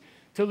 weeks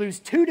to lose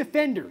 2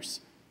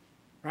 defenders,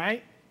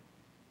 right?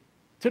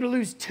 To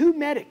lose 2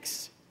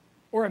 medics,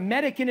 or a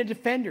medic and a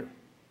defender,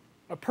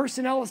 a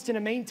personnelist and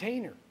a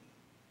maintainer.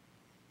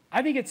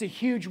 I think it's a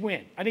huge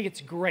win. I think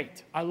it's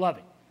great. I love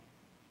it.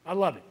 I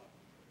love it.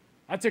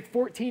 I took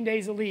 14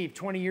 days of leave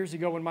 20 years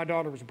ago when my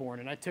daughter was born,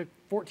 and I took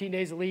 14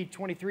 days of leave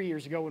 23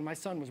 years ago when my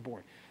son was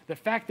born. The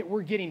fact that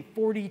we're getting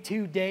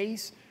 42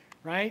 days,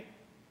 right?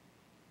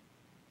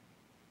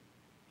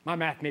 My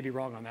math may be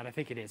wrong on that. I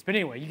think it is. But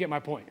anyway, you get my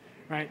point,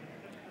 right?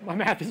 My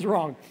math is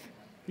wrong.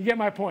 You get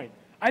my point.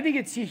 I think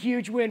it's a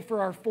huge win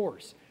for our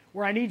force.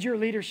 Where I need your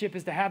leadership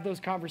is to have those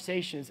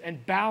conversations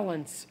and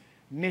balance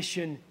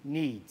mission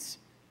needs,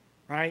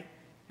 right?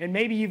 And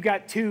maybe you've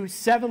got 2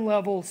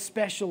 7-level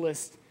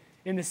specialists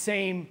in the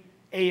same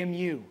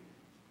AMU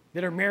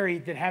that are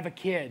married, that have a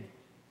kid,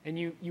 and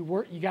you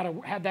got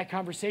to have that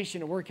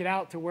conversation and work it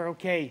out to where,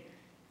 okay,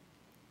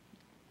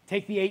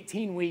 take the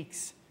 18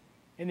 weeks,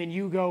 and then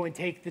you go and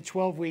take the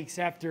 12 weeks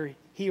after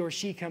he or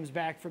she comes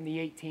back from the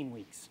 18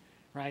 weeks,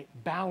 right?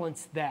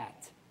 Balance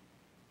that.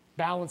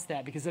 Balance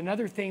that, because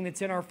another thing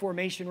that's in our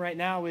formation right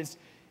now is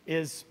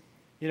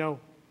you know,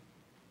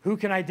 who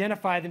can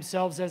identify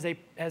themselves as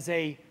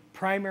a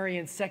primary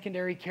and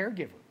secondary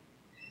caregiver,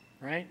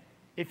 right?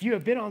 If you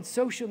have been on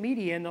social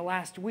media in the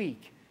last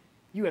week,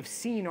 you have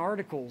seen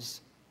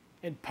articles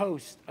and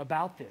posts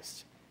about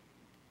this.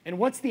 And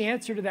what's the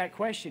answer to that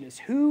question is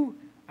who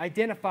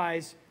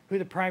identifies who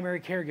the primary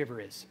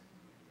caregiver is?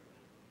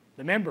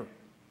 The member.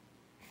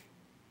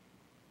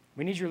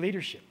 We need your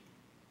leadership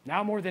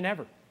now more than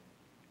ever.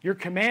 Your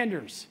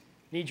commanders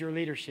need your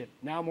leadership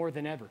now more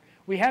than ever.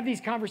 We have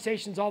these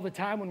conversations all the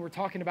time when we're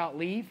talking about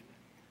leave.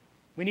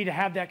 We need to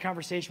have that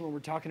conversation when we're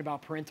talking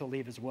about parental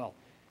leave as well.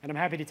 And I'm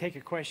happy to take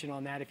a question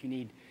on that if you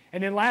need.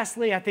 And then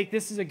lastly, I think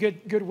this is a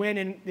good win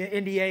in the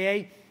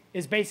NDAA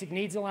is basic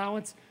needs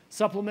allowance,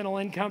 supplemental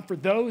income for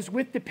those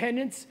with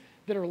dependents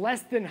that are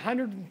less than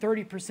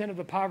 130% of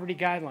the poverty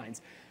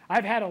guidelines.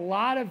 I've had a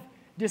lot of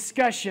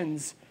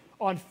discussions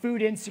on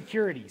food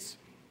insecurities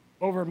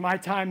over my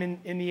time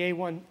in the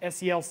A1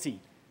 SELC.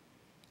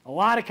 A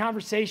lot of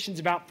conversations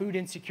about food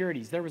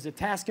insecurities. There was a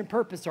task and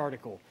purpose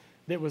article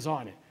that was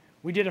on it.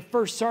 We did a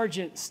first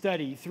sergeant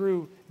study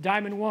through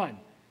Diamond 1,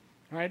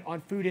 right,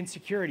 on food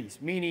insecurities,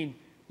 meaning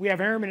we have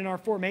airmen in our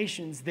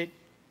formations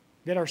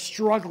that are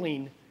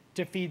struggling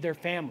to feed their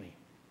family.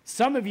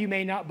 Some of you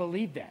may not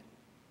believe that.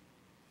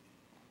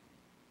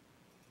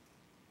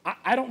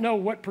 I don't know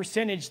what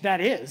percentage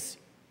that is,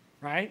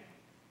 right?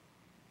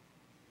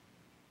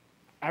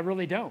 I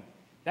really don't.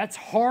 That's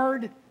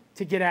hard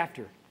to get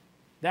after.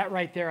 That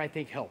right there, I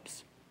think,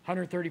 helps.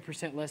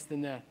 130% less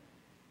than the,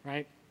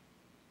 right?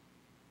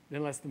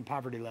 Than less than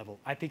poverty level.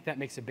 I think that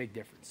makes a big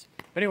difference.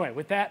 But anyway,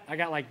 with that, I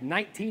got like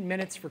 19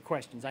 minutes for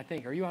questions, I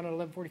think. Are you on at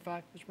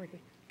 11:45, Mr. Brinkley?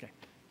 Okay.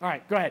 All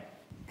right, go ahead.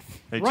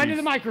 Hey, Run Chief. to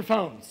the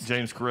microphones.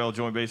 James Carell,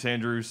 Joint Base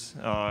Andrews.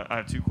 I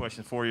have 2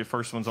 questions for you.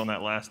 First one's on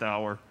that last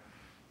hour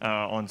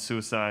on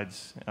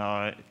suicides.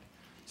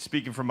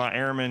 Speaking from my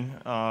airmen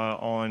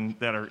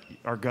that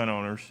are gun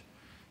owners,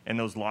 and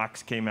those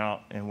locks came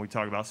out, and we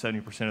talk about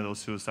 70% of those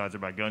suicides are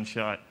by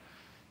gunshot,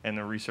 and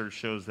the research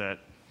shows that,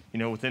 you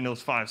know, within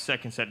those 5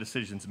 seconds, that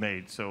decision's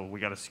made, so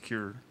we got to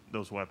secure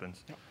those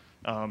weapons.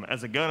 Yep.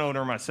 As a gun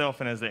owner myself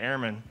and as the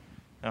airman,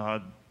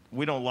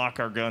 we don't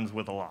lock our guns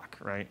with a lock,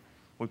 right?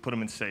 We put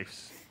them in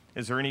safes.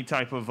 Is there any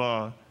type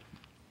of,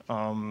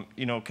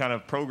 you know, kind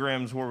of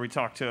programs where we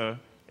talk to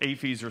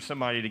AFES or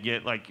somebody to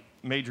get like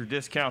major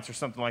discounts or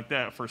something like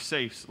that for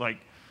safes, like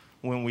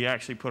when we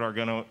actually put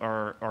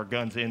our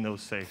guns in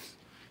those safes?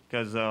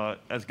 Because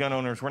as gun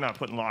owners, we're not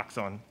putting locks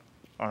on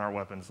our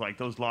weapons. Like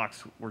those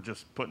locks, we're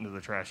just put into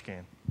the trash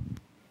can.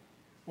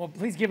 Well,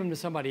 please give them to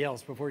somebody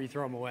else before you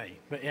throw them away.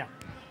 But yeah,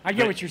 I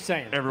get what you're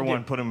saying.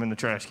 Everyone put them in the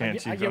trash can.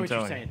 I get what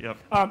you're saying.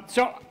 Yep.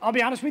 So I'll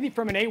be honest with you,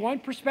 from an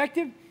A1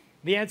 perspective,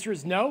 the answer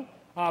is no.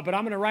 But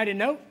I'm going to write a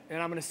note,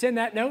 and I'm going to send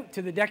that note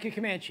to the DECA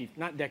command chief.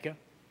 Not DECA,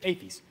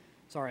 AFES.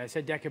 Sorry, I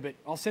said DECA, but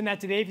I'll send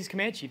that to the AFES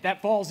command chief.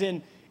 That falls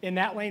in in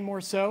that lane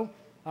more so.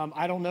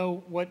 I don't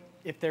know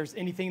if there's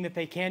anything that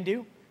they can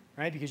do,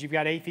 right? Because you've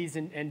got AAFES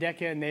and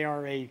DECA, and they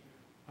are a,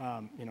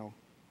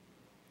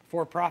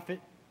 for-profit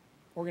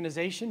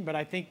organization. But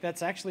I think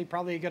that's actually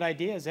probably a good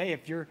idea is, hey,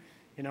 if you're,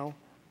 I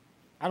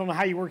don't know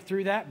how you work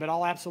through that, but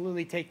I'll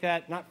absolutely take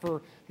that, not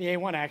for the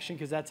A1 action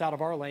because that's out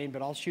of our lane,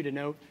 but I'll shoot a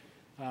note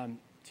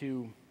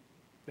to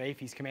the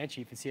AAFES command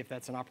chief and see if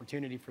that's an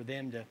opportunity for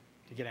them to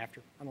get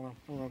after. I don't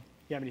know if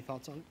you have any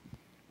thoughts on it.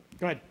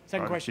 Go ahead.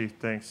 Second question. Chief,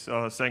 thanks.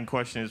 Second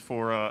question is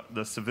for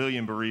the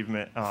civilian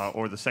bereavement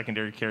or the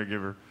secondary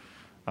caregiver.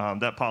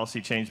 That policy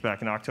changed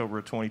back in October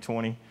of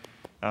 2020,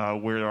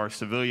 where our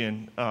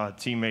civilian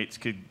teammates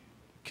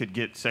could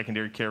get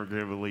secondary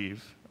caregiver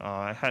leave.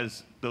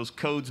 Has those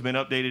codes been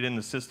updated in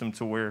the system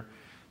to where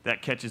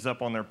that catches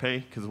up on their pay?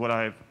 Because what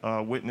I've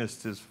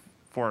witnessed is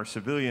for our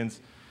civilians,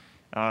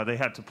 they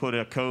have to put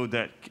a code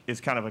that is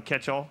kind of a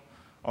catch-all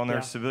on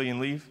their civilian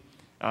leave,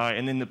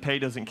 and then the pay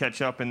doesn't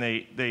catch up, and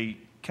they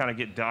kind of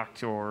get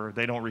docked or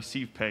they don't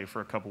receive pay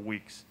for a couple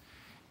weeks.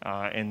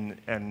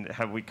 And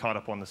have we caught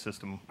up on the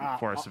system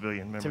for our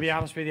civilian members? To be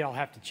honest with you, I'll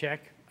have to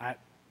check.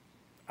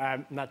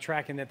 I'm not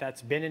tracking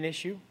that's been an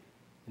issue,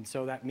 and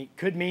so that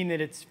could mean that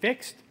it's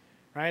fixed,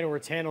 right, or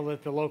it's handled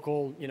at the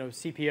local,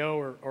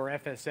 CPO or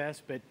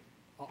FSS. But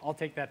I'll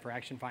take that for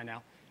action. Find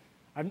out.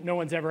 No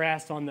one's ever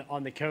asked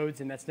on the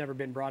codes, and that's never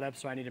been brought up.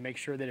 So I need to make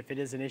sure that if it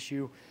is an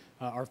issue,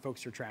 our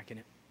folks are tracking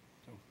it.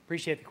 So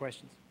appreciate the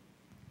questions.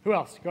 Who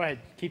else? Go ahead.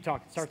 Keep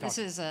talking. Start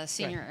talking. This is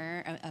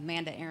Senior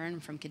Amanda Aaron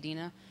from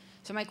Kadena.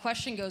 So my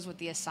question goes with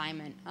the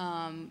assignment.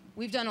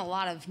 We've done a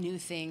lot of new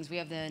things. We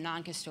have the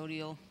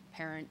non-custodial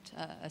parent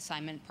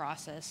assignment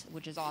process,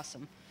 which is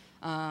awesome.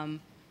 And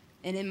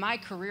in my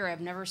career,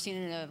 I've never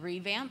seen a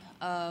revamp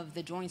of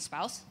the joint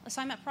spouse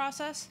assignment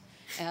process.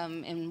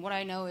 And what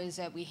I know is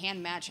that we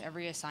hand match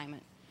every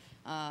assignment.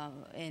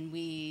 And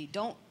we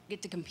don't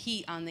get to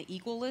compete on the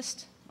equal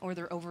list or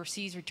their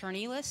overseas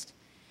returnee list.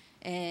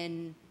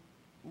 And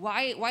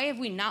why have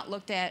we not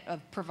looked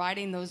at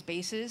providing those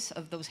bases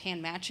of those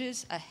hand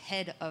matches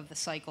ahead of the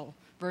cycle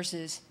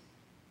versus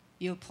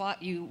you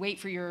wait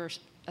for your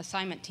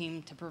assignment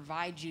team to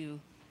provide you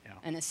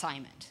an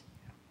assignment?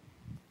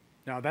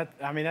 No,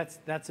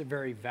 that's a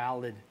very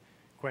valid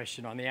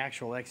question on the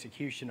actual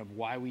execution of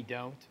why we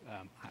don't.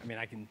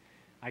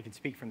 I can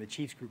speak from the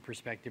Chiefs Group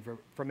perspective.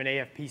 From an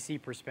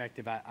AFPC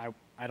perspective,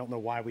 I don't know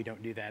why we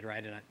don't do that,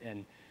 right?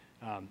 And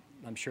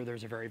I'm sure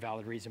there's a very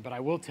valid reason. But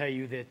I will tell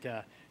you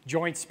that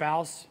joint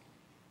spouse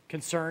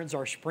concerns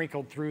are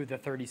sprinkled through the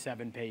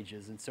 37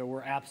 pages. And so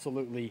we're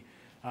absolutely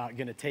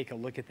going to take a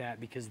look at that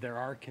because there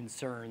are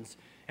concerns.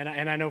 And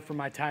I know from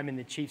my time in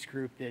the Chiefs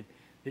Group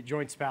that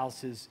joint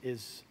spouse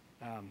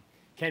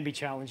can be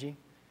challenging.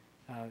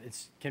 It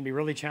can be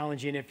really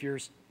challenging if your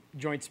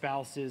joint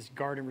spouse is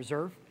Guard and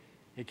Reserve.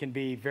 It can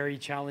be very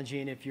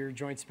challenging if your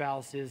joint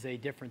spouse is a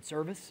different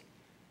service.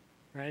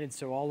 Right, and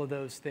so all of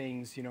those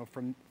things,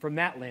 from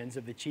that lens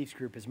of the Chiefs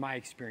Group is my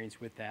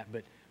experience with that.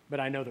 But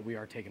I know that we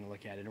are taking a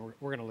look at it, and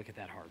we're going to look at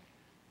that hard.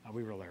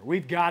 We really are.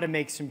 We've got to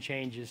make some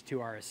changes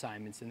to our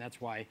assignments, and that's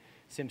why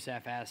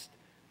CMSAF asked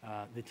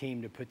the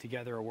team to put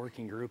together a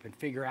working group and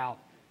figure out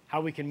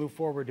how we can move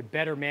forward to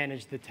better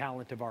manage the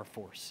talent of our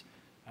force,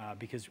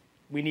 because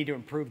we need to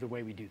improve the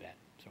way we do that.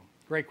 So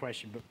great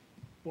question, but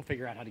we'll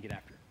figure out how to get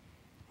after it.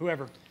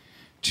 Whoever.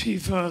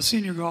 Chief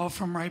Senior Golf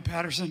from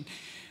Wright-Patterson.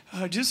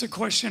 Just a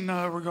question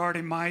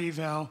regarding my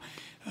eval.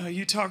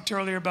 You talked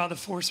earlier about the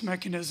force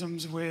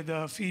mechanisms with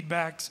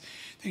feedbacks,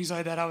 things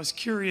like that. I was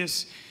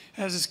curious,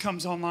 as this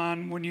comes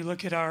online, when you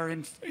look at our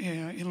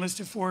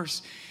enlisted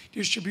force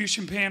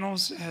distribution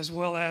panels, as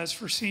well as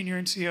for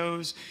senior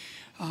NCOs,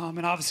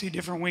 and obviously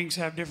different wings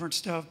have different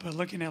stuff, but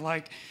looking at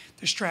like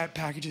the strat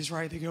packages,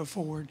 right, that go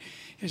forward,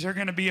 is there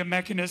going to be a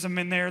mechanism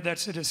in there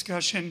that's a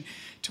discussion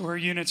to where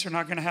units are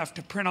not going to have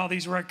to print all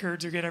these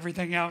records or get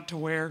everything out to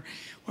where,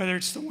 whether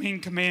it's the wing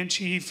command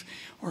chief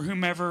or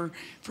whomever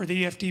for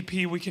the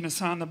EFDP, we can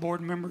assign the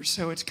board members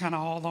so it's kind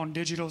of all on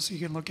digital so you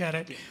can look at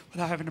it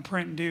without having to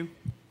print and do?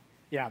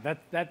 Yeah,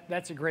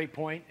 that's a great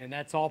point, and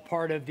that's all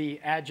part of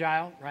the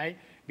agile, right?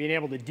 Being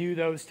able to do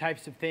those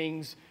types of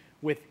things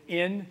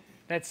within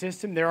that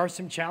system. There are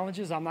some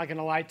challenges. I'm not going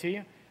to lie to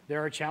you.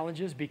 There are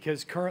challenges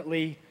because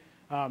currently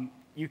I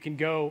can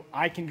go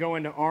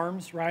into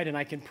ARMS, right, and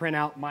I can print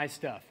out my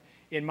stuff.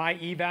 In my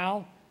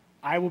eval,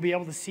 I will be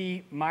able to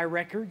see my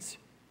records,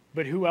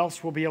 but who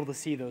else will be able to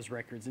see those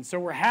records? And so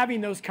we're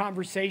having those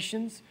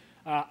conversations.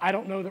 I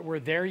don't know that we're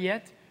there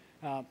yet.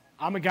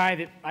 I'm a guy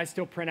that I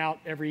still print out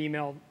every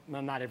email,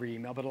 well, not every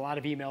email, but a lot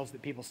of emails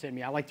that people send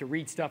me. I like to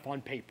read stuff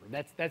on paper.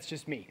 That's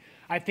just me.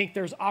 I think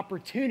there's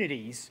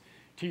opportunities,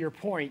 to your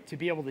point, to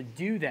be able to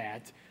do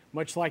that,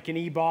 much like an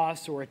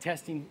EBOS or a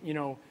testing,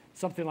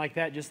 something like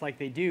that, just like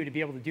they do, to be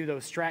able to do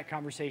those strat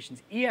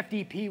conversations.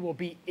 EFDP will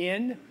be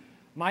in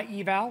my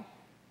eval,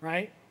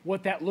 right?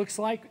 What that looks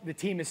like, the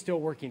team is still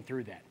working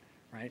through that,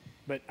 right?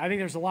 But I think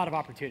there's a lot of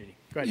opportunity.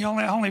 Go ahead. Yeah,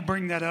 I only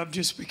bring that up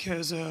just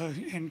because,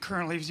 and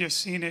currently just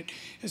seeing it,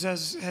 is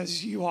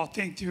as you all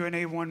think through and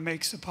A1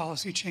 makes the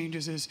policy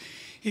changes, is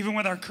even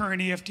with our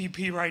current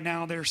EFDP right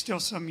now, there are still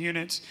some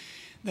units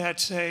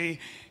that say,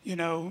 you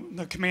know,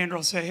 the commander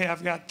will say, hey,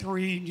 I've got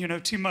 3, you know,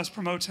 2 must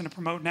promotes and a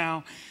promote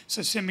now,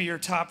 so send me your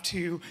top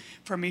 2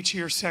 from each of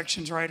your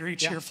sections, right, or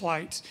each of your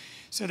flights.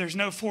 So there's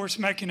no force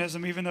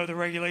mechanism, even though the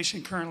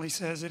regulation currently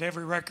says that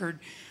every record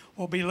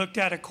will be looked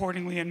at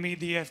accordingly and meet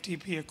the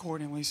FTP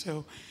accordingly.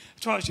 So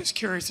that's why I was just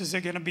curious, is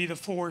it going to be the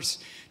force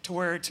to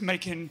where it's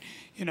making,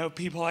 you know,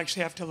 people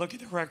actually have to look at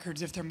the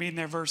records if they're meeting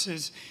there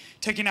versus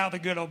taking out the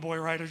good old boy,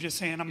 right, or just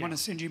saying, I'm going to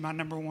send you my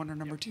number 1 or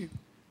number 2.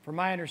 From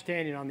my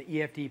understanding on the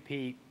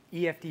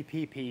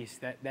EFDP piece,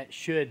 that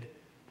should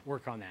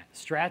work on that.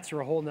 Strats are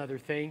a whole nother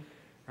thing,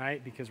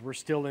 right, because we're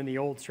still in the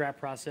old strat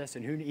process,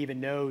 and who even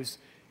knows,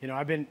 you know,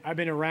 I've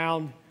been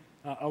around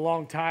a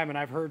long time, and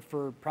I've heard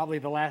for probably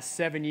the last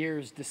 7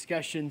 years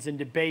discussions and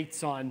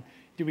debates on,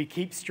 do we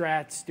keep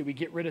strats, do we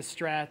get rid of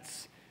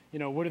strats, you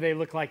know, what do they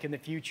look like in the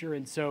future?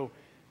 And so,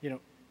 you know,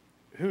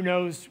 who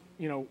knows,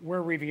 you know,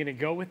 where we're even going to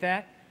go with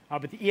that.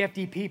 But the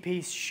EFDP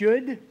piece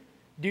should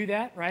do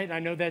that, right? I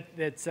know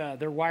that's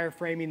they're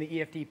wireframing the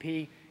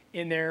EFDP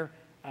in there.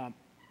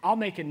 I'll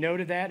make a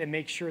note of that and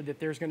make sure that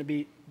there's going to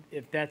be,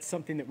 if that's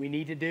something that we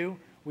need to do,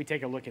 we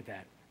take a look at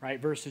that, right?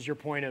 Versus your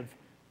point of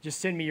just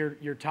send me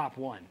your top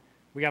 1.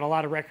 We got a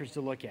lot of records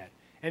to look at.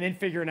 And then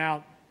figuring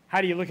out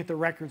how do you look at the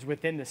records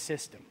within the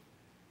system,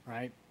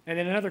 right? And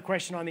then another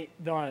question on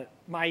the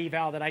my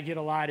eval that I get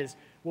a lot is,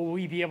 will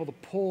we be able to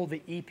pull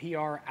the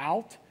EPR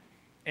out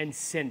and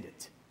send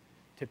it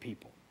to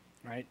people,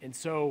 right? And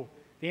so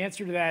the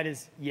answer to that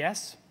is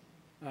yes,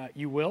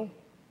 you will.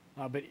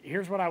 But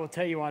here's what I will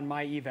tell you on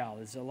my eval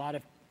is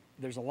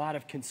there's a lot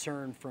of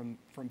concern from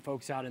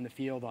folks out in the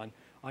field on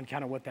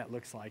kind of what that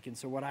looks like. And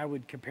so what I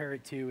would compare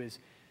it to is,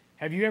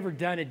 have you ever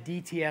done a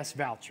DTS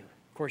voucher?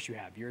 Of course you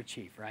have. You're a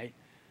chief, right?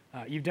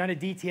 You've done a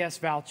DTS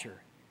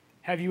voucher.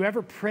 Have you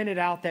ever printed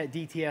out that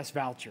DTS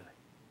voucher?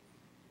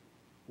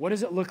 What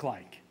does it look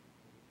like?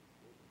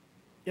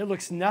 It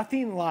looks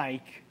nothing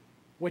like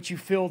what you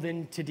filled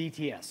into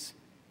DTS,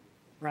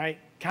 right?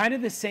 Kind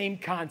of the same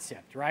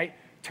concept, right?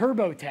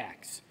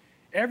 TurboTax.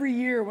 Every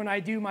year when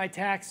I do my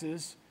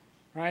taxes,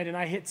 right, and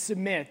I hit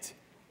submit,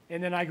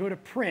 and then I go to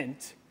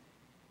print,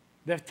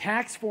 the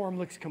tax form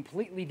looks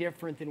completely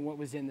different than what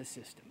was in the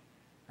system,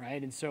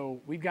 right? And so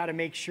we've got to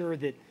make sure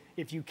that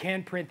if you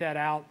can print that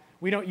out,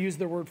 we don't use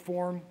the word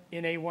form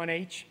in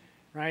A1H,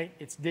 right?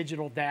 It's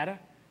digital data,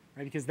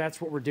 right? Because that's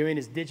what we're doing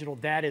is digital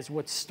data is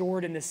what's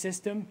stored in the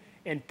system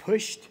and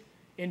pushed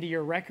into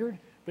your record.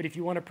 But if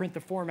you want to print the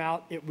form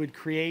out, it would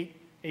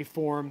create a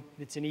form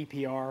that's an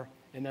EPR,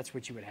 and that's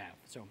what you would have.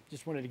 So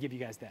just wanted to give you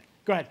guys that.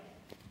 Go ahead.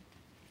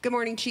 Good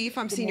morning, Chief.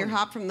 I'm Senior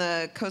Hop from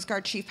the Coast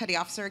Guard Chief Petty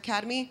Officer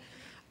Academy.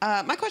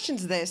 My question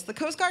is this. The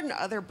Coast Guard and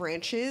other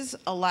branches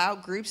allow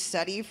group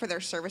study for their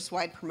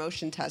service-wide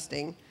promotion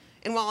testing.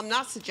 And while I'm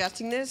not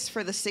suggesting this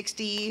for the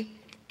 60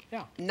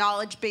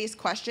 knowledge-based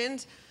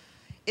questions,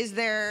 is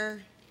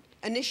there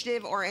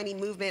initiative or any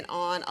movement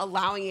on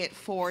allowing it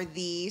for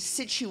the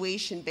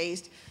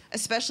situation-based,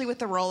 especially with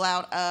the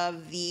rollout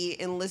of the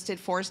enlisted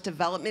force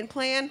development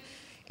plan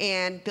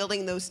and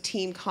building those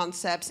team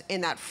concepts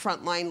in that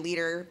frontline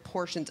leader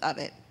portions of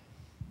it?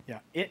 Yeah,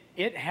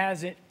 it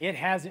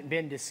hasn't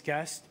been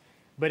discussed,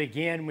 but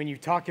again, when you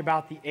talk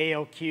about the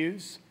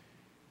ALQs,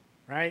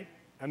 right?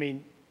 I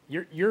mean,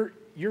 you're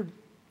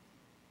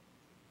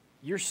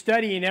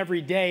studying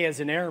every day as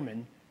an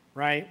airman,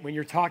 right? When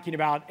you're talking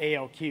about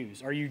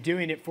ALQs, are you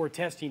doing it for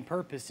testing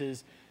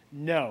purposes?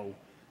 No,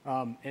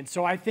 and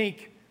so I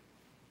think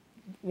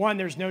one,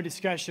 there's no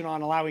discussion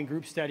on allowing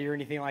group study or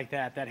anything like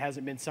that. That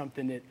hasn't been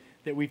something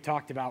that we've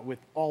talked about with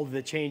all of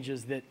the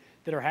changes that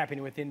are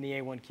happening within the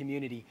A1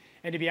 community.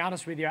 And to be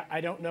honest with you,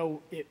 I don't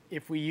know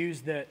if we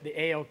use the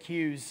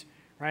ALQs,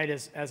 right,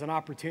 as an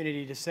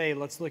opportunity to say,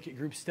 let's look at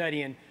group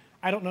study. And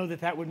I don't know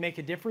that would make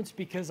a difference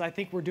because I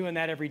think we're doing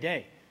that every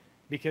day.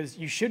 Because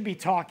you should be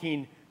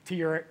talking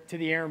to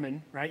the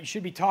airmen, right? You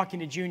should be talking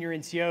to junior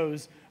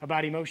NCOs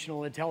about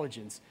emotional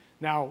intelligence.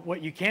 Now,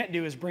 what you can't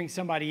do is bring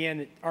somebody in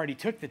that already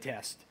took the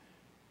test.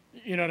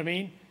 You know what I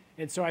mean?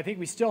 And so I think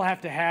we still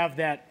have to have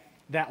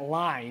that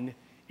line,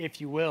 if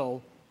you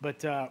will.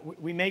 But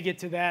we may get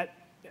to that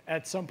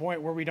at some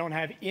point where we don't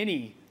have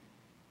any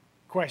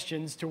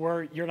questions to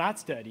where you're not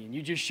studying.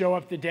 You just show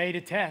up the day to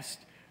test,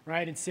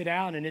 right, and sit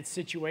down, and it's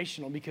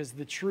situational because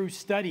the true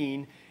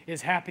studying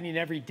is happening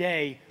every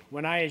day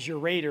when I, as your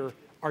rater,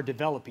 are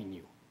developing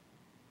you,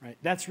 right?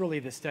 That's really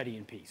the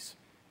studying piece.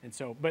 And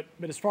so, but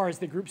as far as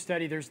the group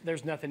study,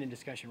 there's nothing in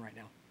discussion right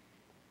now.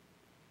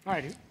 All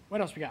right, what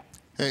else we got?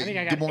 Hey, I think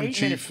I got good morning, 8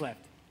 Chief. minutes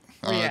left.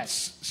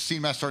 It's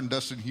CMSgt Sergeant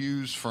Dustin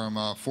Hughes from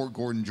Fort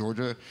Gordon,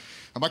 Georgia.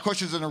 My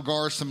question is in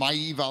regards to my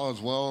eval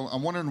as well.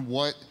 I'm wondering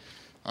what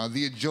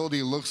the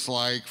agility looks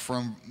like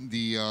from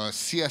the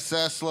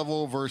CSS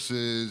level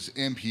versus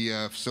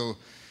MPF. So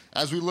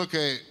as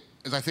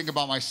I think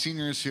about my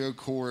senior NCO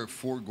Corps at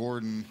Fort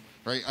Gordon,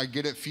 right, I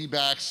get it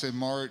feedbacks in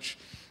March.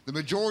 the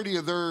majority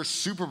of their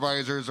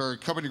supervisors are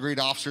company grade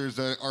officers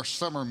that are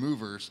summer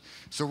movers.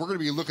 So we're going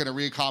to be looking at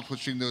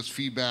reaccomplishing those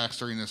feedbacks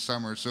during the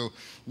summer. So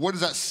what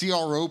does that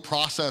CRO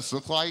process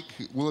look like?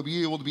 Will it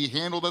be able to be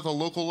handled at the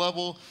local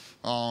level,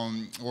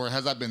 or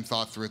has that been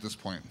thought through at this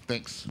point?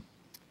 Thanks.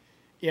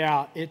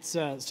 Yeah, it's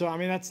so I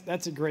mean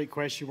that's a great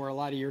question where a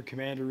lot of your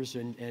commanders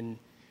and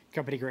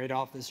company grade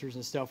officers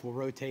and stuff will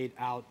rotate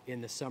out in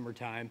the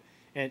summertime,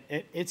 and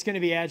it's going to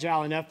be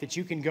agile enough that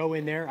you can go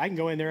in there. I can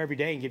go in there every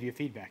day and give you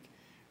feedback,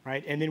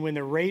 right? And then when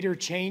the rater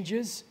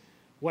changes,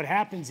 what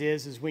happens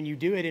is when you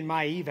do it in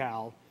my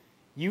eval,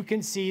 you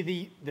can see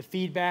the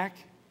feedback,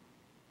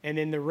 and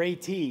then the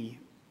rater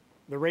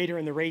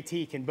and the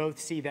ratee can both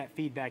see that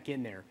feedback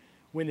in there.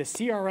 When the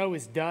CRO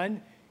is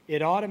done,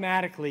 it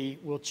automatically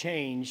will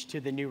change to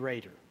the new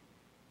rater,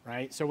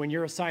 right? So when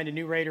you're assigned a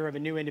new rater of a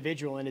new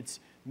individual and it's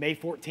May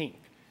 14th,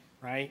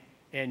 right,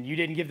 and you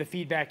didn't give the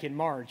feedback in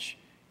March,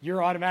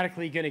 you're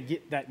automatically going to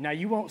get that. Now,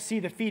 you won't see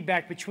the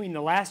feedback between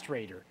the last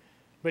rater,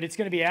 but it's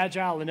going to be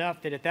agile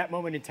enough that at that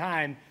moment in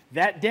time,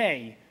 that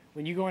day,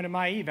 when you go into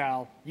my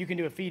eval, you can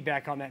do a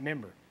feedback on that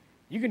member.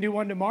 You can do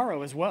one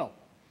tomorrow as well.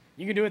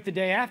 You can do it the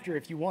day after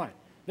if you want.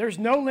 There's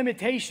no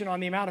limitation on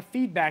the amount of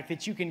feedback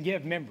that you can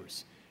give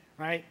members,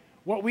 right?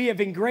 What we have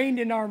ingrained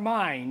in our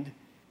mind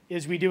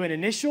is we do an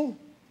initial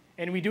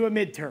and we do a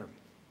midterm,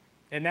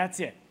 and that's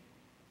it.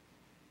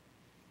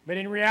 But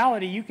in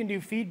reality, you can do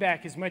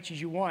feedback as much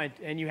as you want,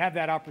 and you have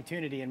that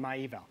opportunity in my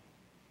eval.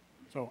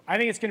 So I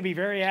think it's going to be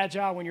very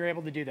agile when you're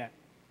able to do that.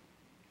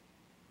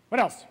 What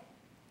else?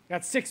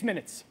 Got 6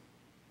 minutes.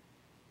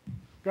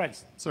 Go ahead.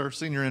 Sir,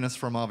 Senior Ennis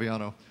from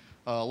Aviano.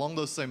 Along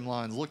those same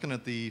lines, looking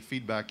at the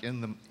feedback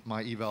in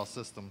my eval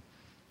system,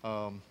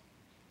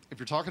 if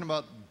you're talking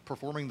about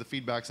performing the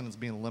feedbacks and it's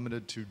being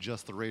limited to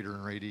just the rater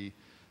and ratee,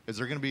 is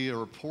there going to be a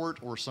report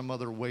or some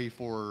other way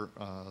for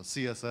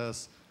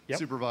CSS,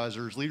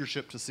 supervisors,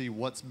 leadership to see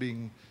what's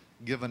being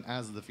given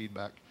as the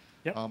feedback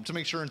to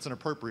make sure it's an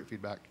appropriate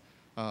feedback?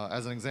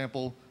 As an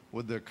example,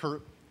 with the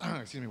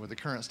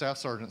current staff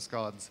sergeant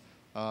squads,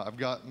 I've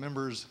got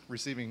members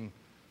receiving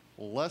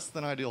less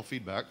than ideal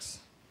feedbacks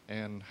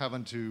and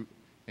having to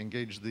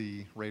engage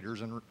the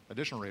raters and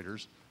additional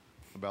raters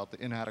about the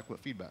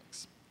inadequate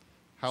feedbacks.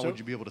 How would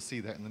you be able to see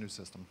that in the new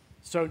system?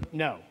 So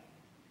no.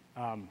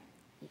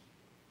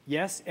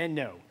 Yes and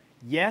no.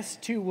 Yes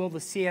to will the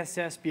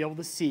CSS be able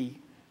to see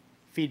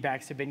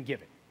feedbacks have been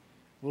given.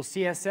 Will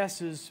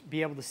CSSs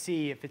be able to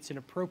see if it's an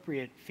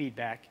appropriate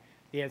feedback?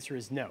 The answer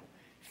is no.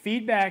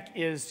 Feedback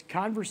is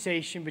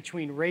conversation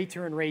between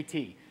rater and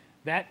ratee.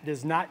 That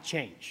does not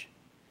change.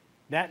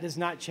 That does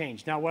not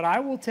change. Now, what I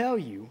will tell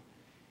you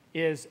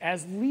is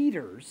as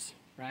leaders,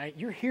 right,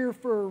 you're here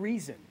for a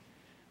reason.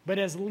 But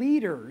as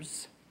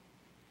leaders,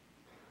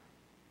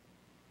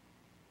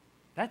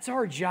 that's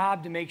our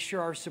job to make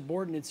sure our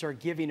subordinates are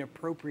giving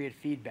appropriate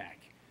feedback.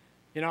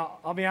 You know,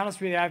 I'll be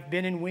honest with you, I've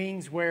been in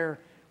wings where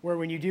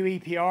when you do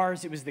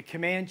EPRs, it was the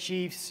command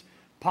chief's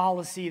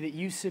policy that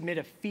you submit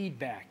a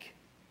feedback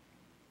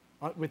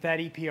with that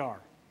EPR.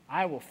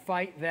 I will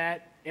fight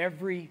that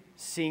every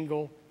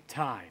single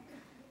time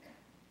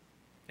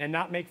and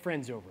not make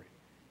friends over it,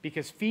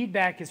 because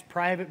feedback is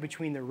private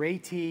between the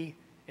ratee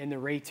and the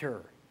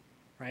rater,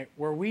 right?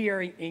 Where we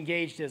are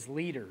engaged as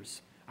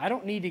leaders, I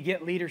don't need to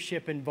get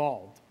leadership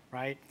involved,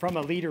 right, from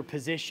a leader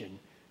position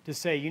to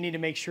say you need to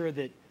make sure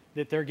that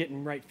they're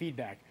getting right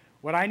feedback.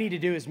 What I need to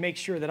do is make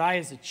sure that I,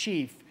 as a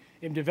chief,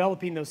 am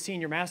developing those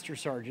senior master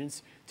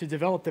sergeants to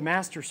develop the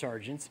master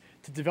sergeants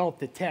to develop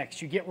the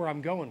techs. You get where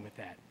I'm going with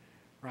that,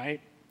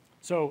 right?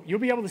 So you'll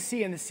be able to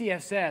see in the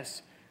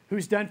CSS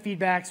who's done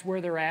feedbacks,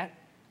 where they're at,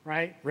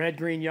 right? Red,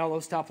 green, yellow,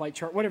 stoplight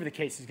chart, whatever the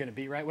case is going to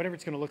be, right? Whatever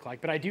it's going to look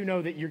like. But I do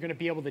know that you're going to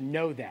be able to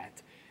know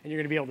that, and you're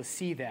going to be able to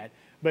see that.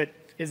 But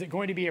is it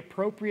going to be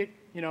appropriate?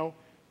 You know,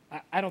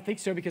 I don't think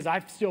so, because I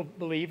still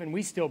believe, and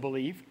we still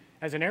believe,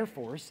 as an Air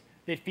Force,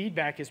 that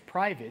feedback is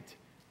private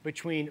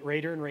between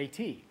rater and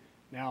ratee.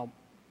 Now,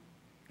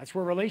 that's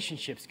where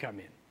relationships come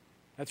in.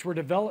 That's where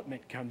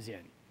development comes in.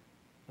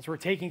 That's where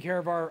taking care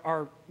of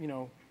our you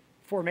know,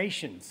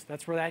 formations,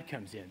 that's where that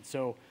comes in.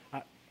 So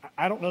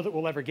I don't know that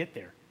we'll ever get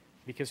there,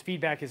 because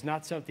feedback is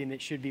not something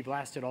that should be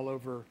blasted all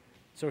over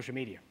social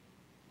media.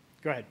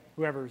 Go ahead,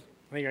 whoever.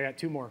 I think I got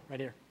 2 more right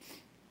here.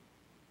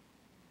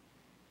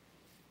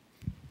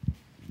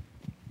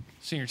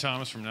 Senior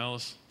Thomas from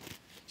Nellis.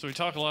 So we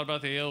talk a lot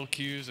about the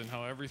ALQs and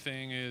how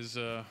everything is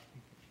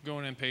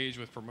going in page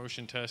with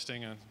promotion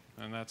testing, and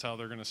that's how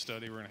they're going to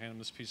study. We're going to hand them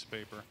this piece of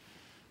paper.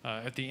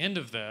 At the end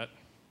of that,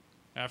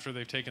 after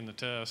they've taken the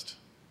test,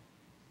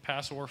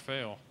 pass or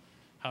fail,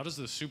 how does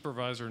the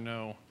supervisor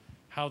know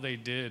how they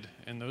did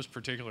in those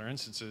particular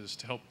instances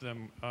to help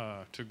them,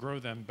 to grow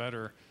them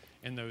better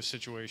in those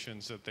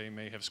situations that they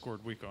may have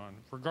scored weak on,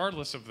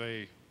 regardless if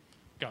they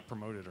got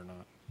promoted or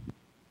not?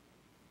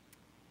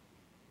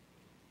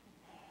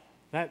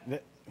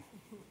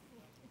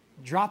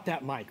 Drop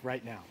that mic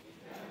right now.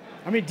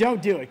 I mean,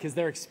 don't do it, because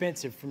they're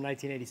expensive from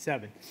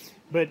 1987.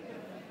 But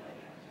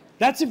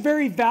that's a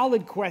very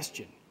valid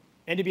question,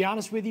 And to be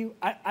honest with you,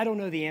 I don't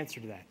know the answer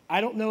to that.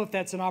 I don't know if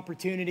that's an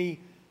opportunity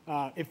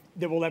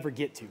that we'll ever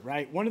get to,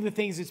 right? One of the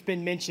things that's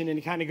been mentioned, and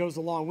it kind of goes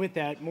along with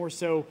that, more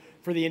so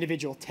for the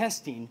individual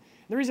testing. And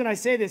the reason I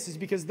say this is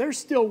because they're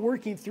still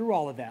working through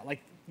all of that.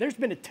 Like, there's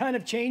been a ton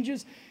of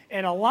changes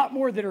and a lot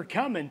more that are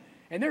coming,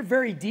 and they're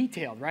very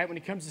detailed, right, when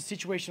it comes to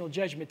situational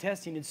judgment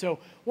testing. And so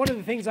one of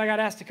the things I got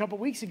asked a couple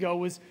weeks ago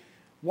was,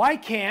 why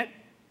can't,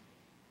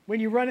 when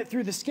you run it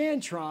through the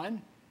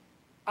Scantron,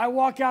 I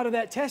walk out of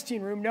that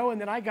testing room knowing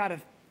that I got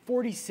a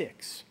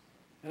 46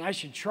 and I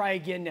should try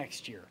again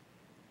next year?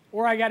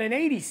 Or I got an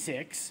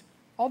 86,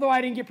 although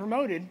I didn't get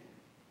promoted,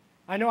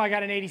 I know I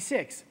got an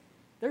 86.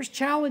 There's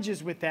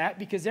challenges with that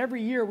because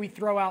every year we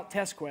throw out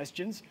test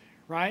questions,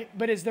 right?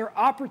 But is there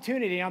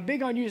opportunity? I'm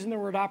big on using the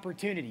word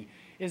opportunity.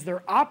 Is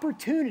there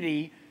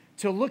opportunity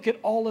to look at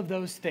all of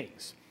those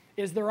things?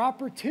 Is there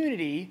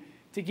opportunity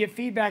to give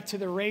feedback to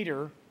the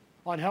rater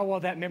on how well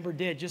that member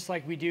did, just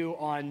like we do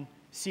on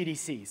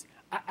CDCs?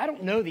 I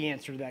don't know the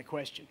answer to that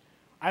question.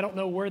 I don't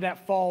know where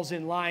that falls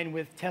in line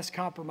with test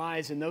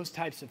compromise and those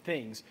types of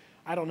things.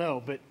 I don't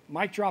know, but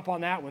mic drop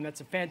on that one.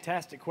 That's a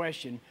fantastic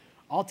question.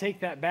 I'll take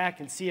that back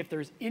and see if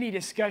there's any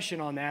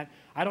discussion on that.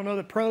 I don't know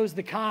the pros,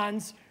 the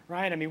cons,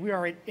 right? I mean, we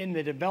are in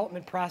the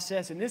development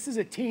process, and this is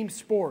a team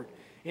sport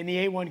in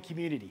the A1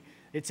 community.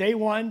 It's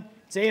A1,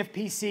 it's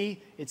AFPC,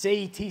 it's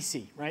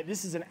AETC, right?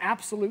 This is an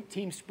absolute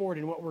team sport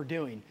in what we're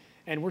doing,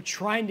 and we're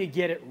trying to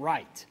get it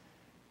right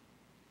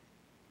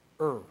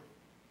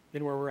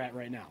than where we're at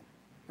right now,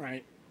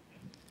 right?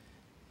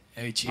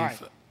 Hey, Chief. All right.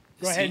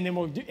 Go ahead, and then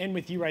we'll end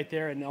with you right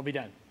there, and I'll be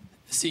done.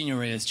 Senior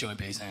Ray is Joy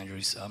Base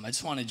Andrews. I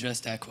just want to address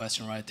that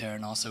question right there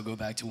and also go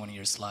back to one of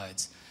your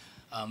slides.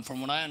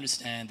 From what I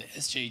understand, the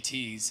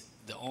SJTs,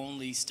 the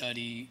only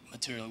study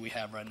material we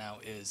have right now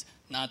is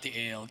not the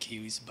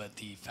ALQs, but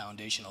the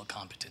foundational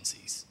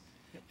competencies.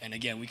 Yep. And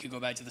again, we could go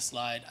back to the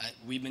slide.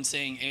 We've been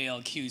saying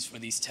ALQs for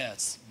these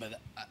tests, but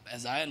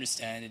as I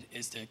understand it,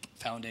 it's the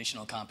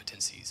foundational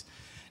competencies.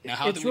 Now,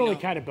 how it's do we really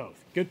know? kind of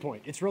both. Good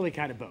point. It's really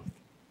kind of both.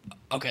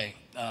 Okay.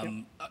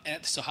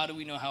 So how do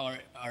we know how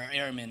our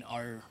airmen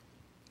are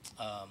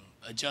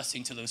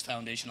adjusting to those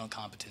foundational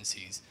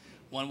competencies?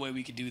 One way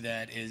we could do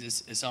that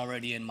is it's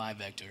already in my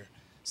vector.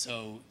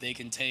 So they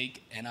can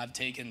take, and I've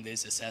taken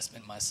this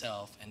assessment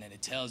myself, and then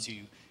it tells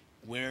you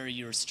where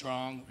you're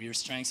strong, your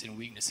strengths and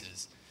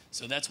weaknesses.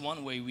 So that's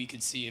one way we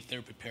could see if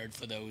they're prepared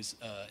for those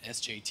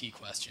SJT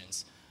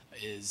questions,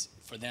 is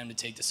for them to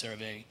take the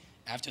survey.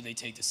 After they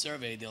take the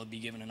survey, they'll be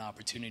given an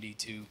opportunity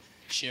to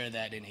share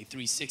that in a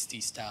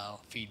 360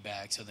 style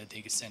feedback so that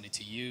they can send it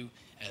to you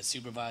as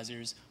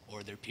supervisors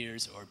or their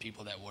peers or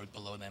people that work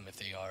below them if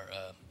they are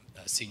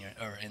senior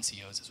or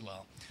NCOs as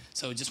well.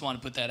 So just want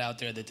to put that out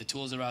there, that the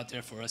tools are out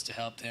there for us to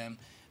help them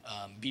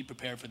be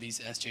prepared for these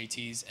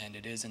SJTs, and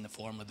it is in the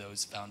form of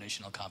those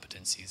foundational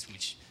competencies,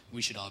 which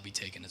we should all be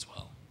taking as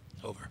well.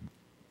 Over.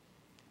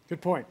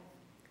 Good point.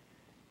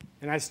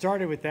 And I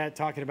started with that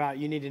talking about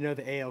you need to know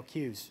the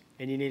ALQs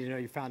and you need to know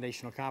your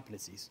foundational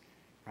competencies,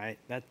 right?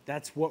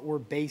 That's what we're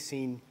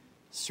basing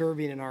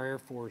serving in our Air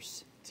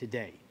Force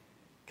today.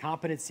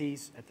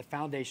 Competencies at the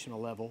foundational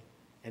level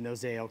and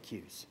those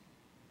ALQs,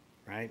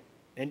 right?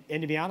 And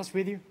to be honest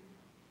with you,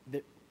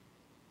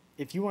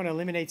 if you want to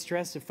eliminate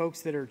stress of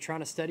folks that are trying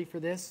to study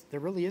for this, there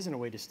really isn't a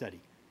way to study,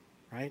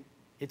 right?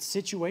 It's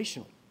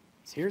situational.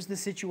 So here's the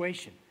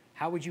situation.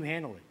 How would you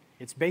handle it?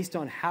 It's based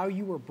on how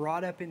you were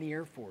brought up in the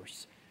Air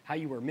Force, how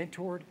you were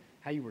mentored,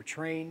 how you were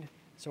trained,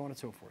 so on and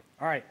so forth.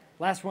 All right,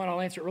 last one.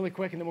 I'll answer it really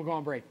quick, and then we'll go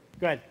on break.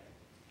 Go ahead.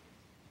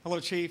 Hello,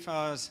 Chief.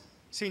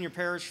 Senior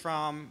Parrish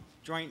from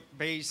Joint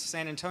Base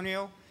San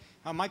Antonio.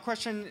 My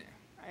question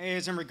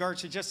is in regards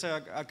to just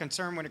a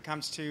concern when it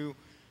comes to,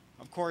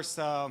 of course,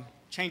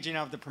 changing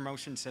of the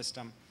promotion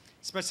system,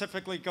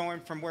 specifically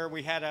going from where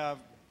we had a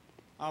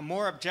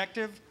more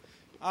objective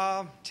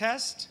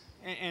test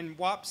and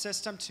WAP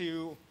system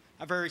to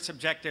a very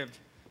subjective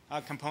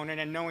component,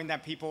 and knowing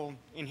that people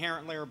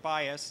inherently are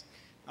biased.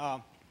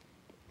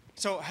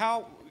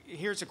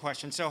 Here's a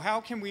question. So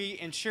how can we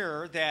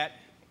ensure that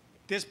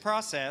this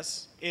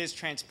process is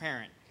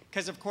transparent?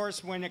 Because of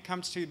course, when it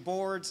comes to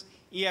boards,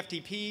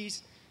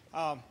 EFDPs,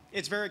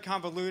 it's very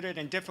convoluted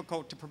and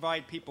difficult to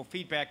provide people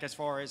feedback as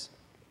far as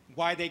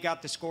why they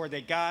got the score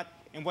they got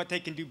and what they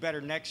can do better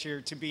next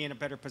year to be in a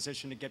better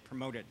position to get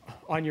promoted.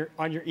 On your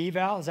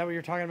eval, is that what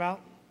you're talking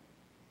about?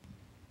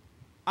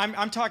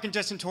 I'm talking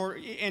just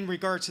in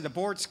regards to the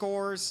board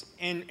scores,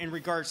 in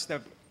regards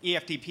to the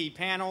EFDP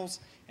panels,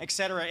 et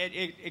cetera.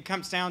 It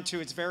comes down to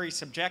it's very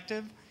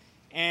subjective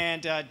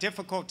and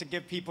difficult to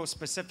give people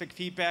specific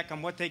feedback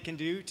on what they can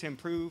do to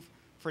improve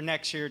for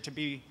next year to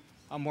be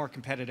more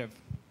competitive.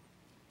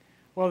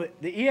 Well,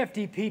 the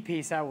EFDP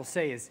piece, I will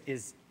say,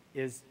 is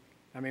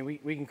I mean,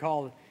 we can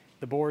call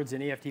the boards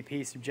and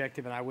EFDP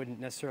subjective, and I wouldn't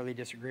necessarily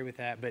disagree with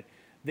that, but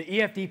the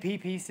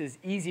EFDP piece is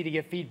easy to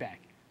get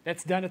feedback.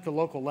 That's done at the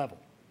local level.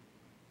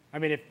 I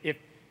mean,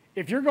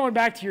 if you're going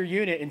back to your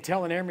unit and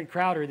telling Airman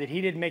Crowder that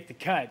he didn't make the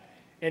cut,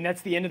 and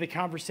that's the end of the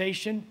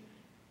conversation,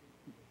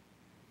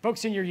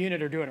 folks in your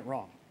unit are doing it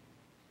wrong,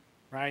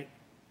 right?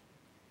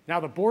 Now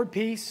the board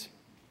piece,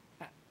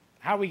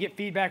 how we get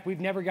feedback,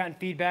 we've never gotten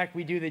feedback.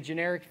 We do the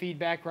generic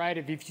feedback, right?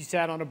 If you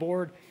sat on a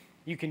board,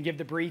 you can give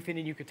the briefing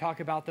and you can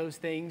talk about those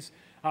things.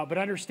 But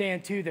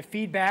understand too, the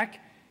feedback,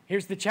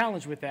 here's the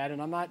challenge with that,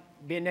 and I'm not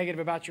being negative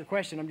about your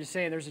question, I'm just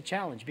saying there's a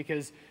challenge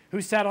because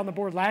who sat on the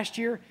board last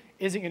year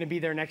isn't gonna be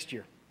there next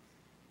year.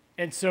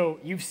 And so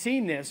you've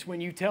seen this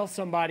when you tell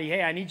somebody,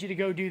 hey, I need you to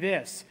go do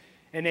this,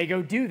 and they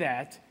go do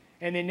that,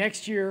 and then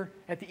next year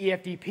at the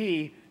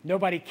EFDP,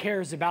 nobody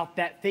cares about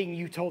that thing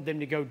you told them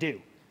to go do,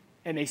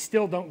 and they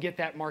still don't get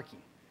that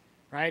marking,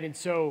 right? And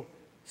so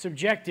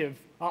subjective,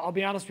 I'll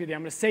be honest with you,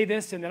 I'm gonna say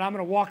this, and then I'm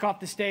gonna walk off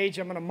the stage,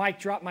 I'm gonna mic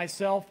drop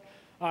myself.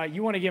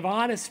 You wanna give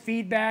honest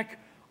feedback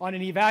on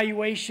an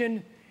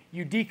evaluation,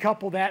 you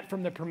decouple that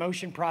from the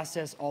promotion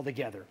process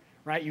altogether,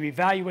 right? You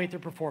evaluate their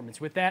performance.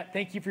 With that,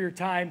 thank you for your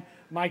time.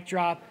 Mic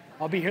drop.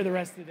 I'll be here the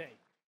rest of the day.